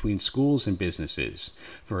arrangements between schools and businesses.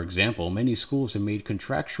 For example, many schools have made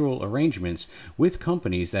contractual arrangements with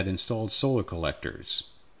companies that installed solar collectors.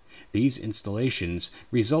 These installations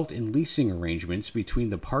result in leasing arrangements between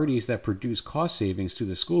the parties that produce cost savings to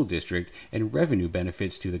the school district and revenue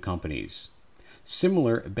benefits to the companies.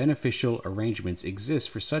 Similar beneficial arrangements exist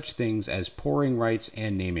for such things as pouring rights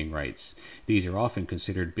and naming rights. These are often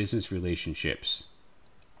considered business relationships,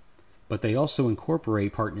 but they also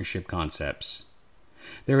incorporate partnership concepts.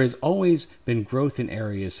 There has always been growth in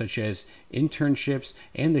areas such as internships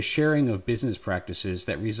and the sharing of business practices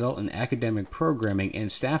that result in academic programming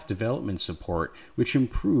and staff development support, which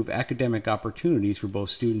improve academic opportunities for both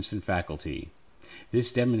students and faculty.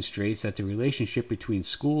 This demonstrates that the relationship between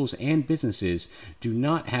schools and businesses do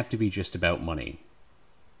not have to be just about money.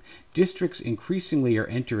 Districts increasingly are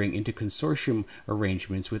entering into consortium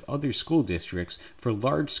arrangements with other school districts for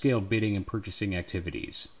large-scale bidding and purchasing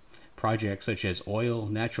activities. Projects such as oil,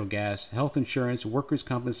 natural gas, health insurance, workers'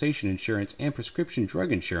 compensation insurance, and prescription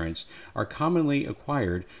drug insurance are commonly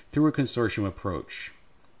acquired through a consortium approach.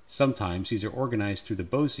 Sometimes these are organized through the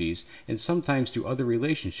BOCES, and sometimes through other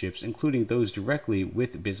relationships, including those directly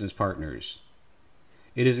with business partners.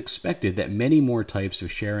 It is expected that many more types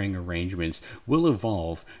of sharing arrangements will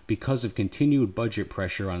evolve because of continued budget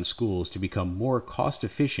pressure on schools to become more cost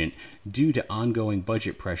efficient due to ongoing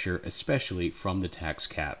budget pressure, especially from the tax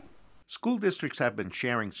cap. School districts have been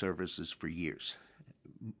sharing services for years,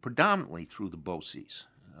 predominantly through the BOCES.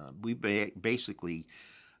 We've basically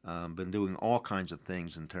been doing all kinds of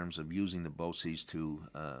things in terms of using the BOCES to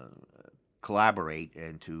collaborate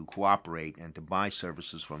and to cooperate and to buy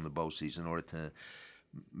services from the BOCES in order to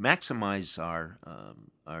maximize our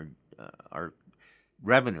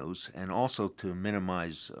revenues and also to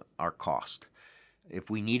minimize our cost. If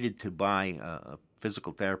we needed to buy a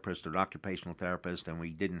physical therapist or an occupational therapist and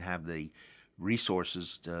we didn't have the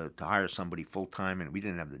resources to hire somebody full-time and we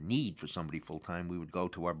didn't have the need for somebody full-time, we would go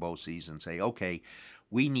to our BOCES and say, okay,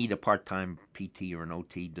 we need a part-time PT or an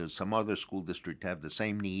OT. Does some other school district have the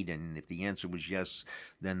same need? And if the answer was yes,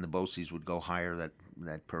 then the BOCES would go hire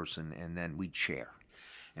that person and then we'd share.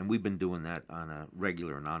 And we've been doing that on a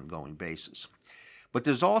regular and ongoing basis. But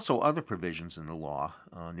there's also other provisions in the law,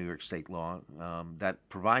 New York State law, that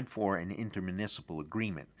provide for an intermunicipal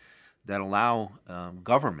agreement that allow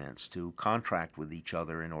governments to contract with each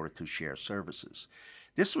other in order to share services.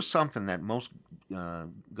 This was something that most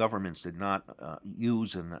governments did not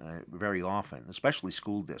use very often, especially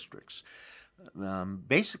school districts.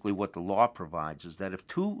 Basically, what the law provides is that if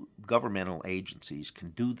two governmental agencies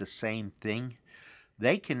can do the same thing,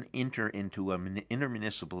 they can enter into an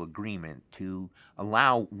intermunicipal agreement to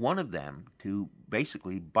allow one of them to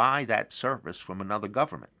basically buy that service from another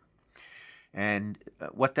government. And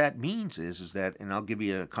what that means is that, and I'll give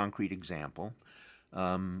you a concrete example,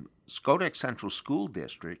 Schodack Central School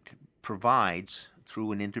District provides,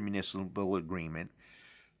 through an intermunicipal agreement,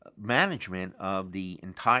 management of the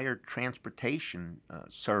entire transportation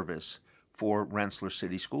service for Rensselaer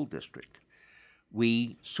City School District.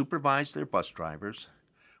 We supervise their bus drivers,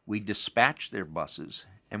 we dispatch their buses,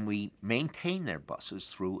 and we maintain their buses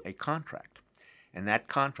through a contract. And that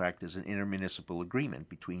contract is an intermunicipal agreement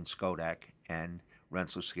between Schodack and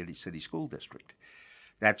Rensselaer City School District.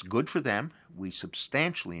 That's good for them. We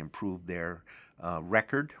substantially improved their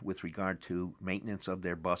record with regard to maintenance of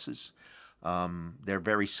their buses. They're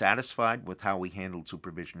very satisfied with how we handled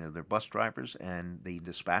supervision of their bus drivers and the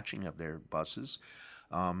dispatching of their buses.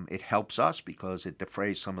 It helps us because it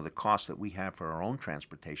defrays some of the costs that we have for our own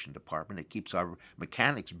transportation department. It keeps our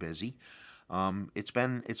mechanics busy. It's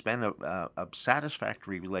been a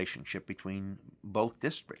satisfactory relationship between both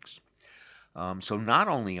districts. So not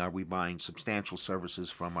only are we buying substantial services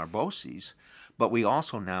from our BOCES, but we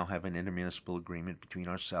also now have an intermunicipal agreement between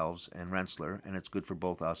ourselves and Rensselaer, and it's good for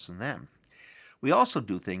both us and them. We also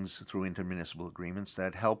do things through intermunicipal agreements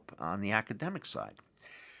that help on the academic side.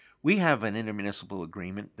 We have an intermunicipal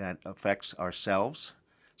agreement that affects ourselves,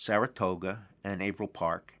 Saratoga, and Averill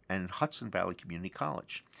Park, and Hudson Valley Community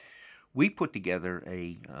College. We put together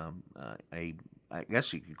I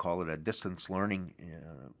guess you could call it a distance learning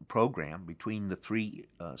program between the three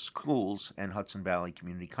schools and Hudson Valley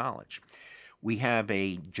Community College. We have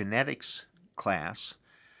a genetics class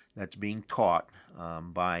that's being taught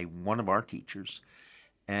by one of our teachers,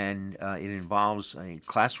 and it involves a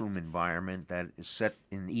classroom environment that is set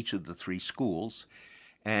in each of the three schools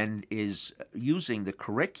and is using the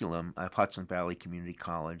curriculum of Hudson Valley Community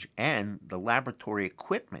College and the laboratory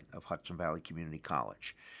equipment of Hudson Valley Community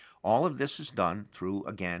College. All of this is done through,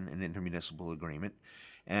 again, an intermunicipal agreement,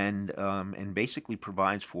 and basically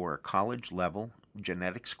provides for a college-level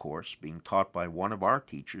genetics course being taught by one of our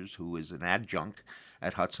teachers who is an adjunct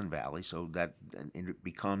at Hudson Valley, so that it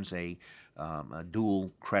becomes a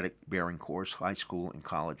dual credit-bearing course, high school and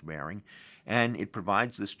college bearing, and it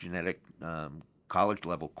provides this genetic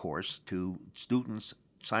college-level course to students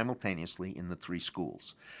simultaneously in the three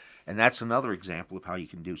schools. And that's another example of how you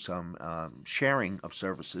can do some sharing of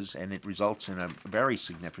services, and it results in a very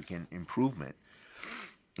significant improvement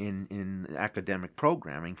in academic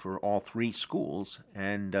programming for all three schools.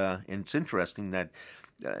 And it's interesting that,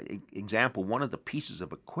 example, one of the pieces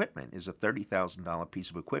of equipment is a $30,000 piece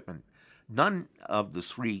of equipment. None of the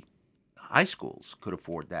three high schools could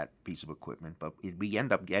afford that piece of equipment, but we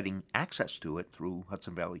end up getting access to it through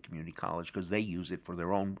Hudson Valley Community College because they use it for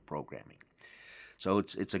their own programming. So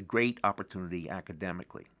it's a great opportunity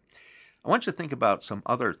academically. I want you to think about some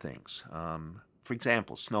other things. For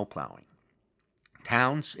example, snow plowing.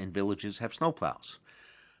 Towns and villages have snow plows.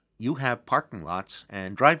 You have parking lots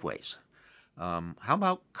and driveways. How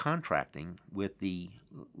about contracting with the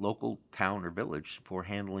local town or village for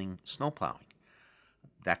handling snow plowing?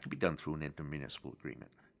 That could be done through an intermunicipal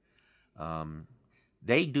agreement. Um,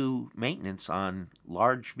 they do maintenance on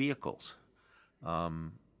large vehicles.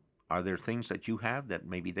 Um, are there things that you have that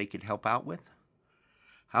maybe they could help out with?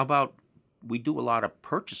 How about we do a lot of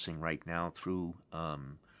purchasing right now through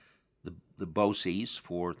the BOCES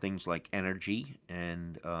for things like energy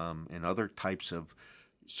and other types of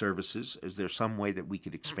services? Is there some way that we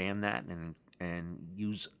could expand that and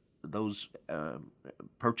use those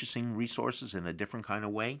purchasing resources in a different kind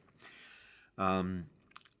of way? Um,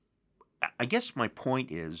 I guess my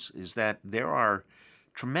point is that there are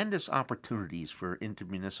tremendous opportunities for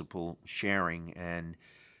intermunicipal sharing and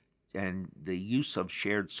the use of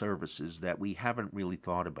shared services that we haven't really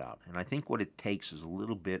thought about. And I think what it takes is a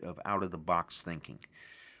little bit of out of the box thinking.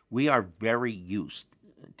 We are very used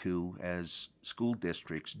to, as school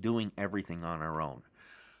districts, doing everything on our own.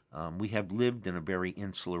 We have lived in a very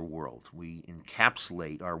insular world. We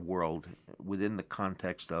encapsulate our world within the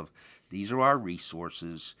context of these are our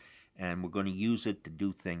resources, and we're going to use it to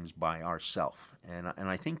do things by ourselves. And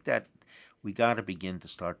I think that we got to begin to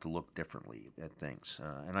start to look differently at things.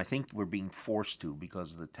 And I think we're being forced to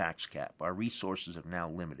because of the tax cap. Our resources are now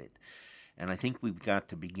limited. And I think we've got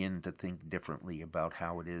to begin to think differently about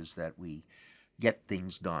how it is that we get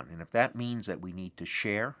things done. And if that means that we need to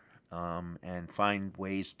share and find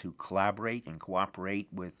ways to collaborate and cooperate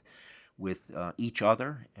with each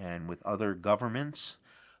other and with other governments,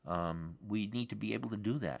 we need to be able to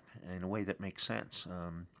do that in a way that makes sense.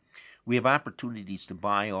 We have opportunities to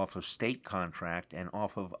buy off of state contract and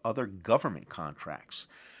off of other government contracts.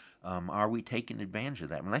 Are we taking advantage of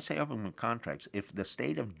that? When I say government contracts, if the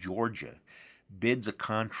state of Georgia bids a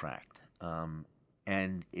contract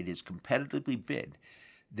and it is competitively bid,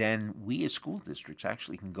 then we as school districts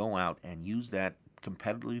actually can go out and use that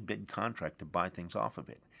competitively bid contract to buy things off of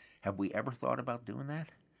it. Have we ever thought about doing that?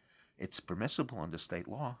 It's permissible under state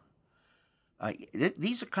law.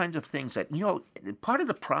 These are kinds of things that, part of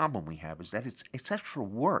the problem we have is that it's extra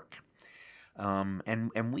work.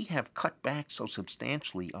 And we have cut back so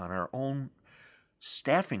substantially on our own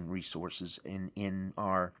staffing resources in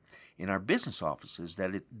our business offices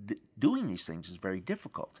that doing these things is very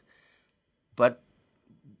difficult. But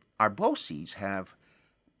our BOCES have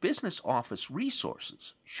business office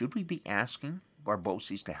resources. Should we be asking our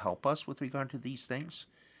BOCES to help us with regard to these things?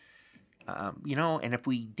 And if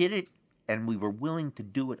we did it and we were willing to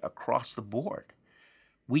do it across the board,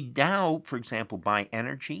 we now, for example, buy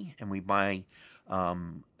energy and we buy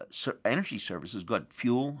energy services, good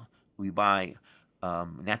fuel. We buy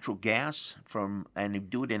natural gas and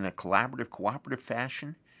do it in a collaborative, cooperative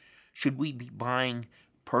fashion. Should we be buying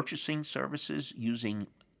purchasing services using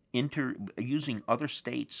other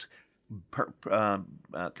states'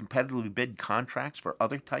 competitively bid contracts for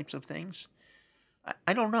other types of things?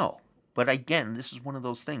 I don't know. But again, this is one of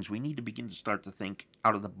those things. We need to begin to start to think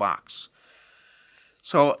out of the box.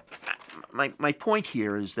 So my point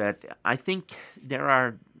here is that I think there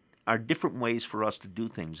are different ways for us to do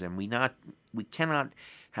things, and we cannot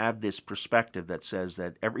have this perspective that says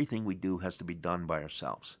that everything we do has to be done by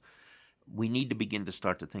ourselves. We need to begin to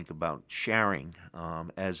start to think about sharing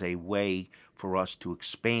as a way for us to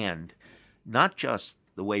expand not just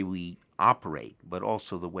the way we operate, but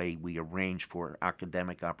also the way we arrange for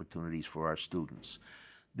academic opportunities for our students.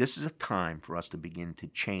 This is a time for us to begin to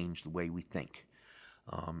change the way we think.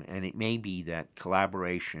 And it may be that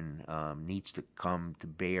collaboration needs to come to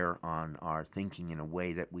bear on our thinking in a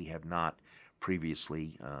way that we have not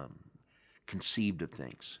previously conceived of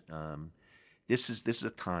things. This is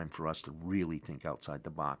a time for us to really think outside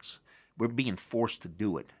the box. We're being forced to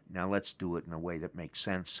do it. Now let's do it in a way that makes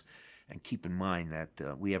sense, and keep in mind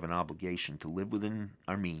that we have an obligation to live within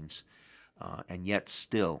our means and yet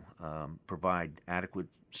still provide adequate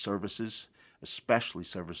services, especially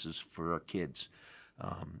services for our kids.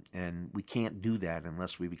 And we can't do that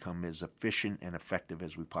unless we become as efficient and effective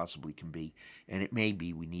as we possibly can be. And it may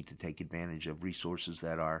be we need to take advantage of resources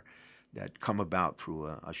that come about through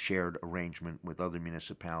a shared arrangement with other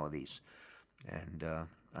municipalities. And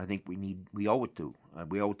I think we owe it to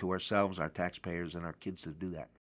ourselves, our taxpayers, and our kids to do that.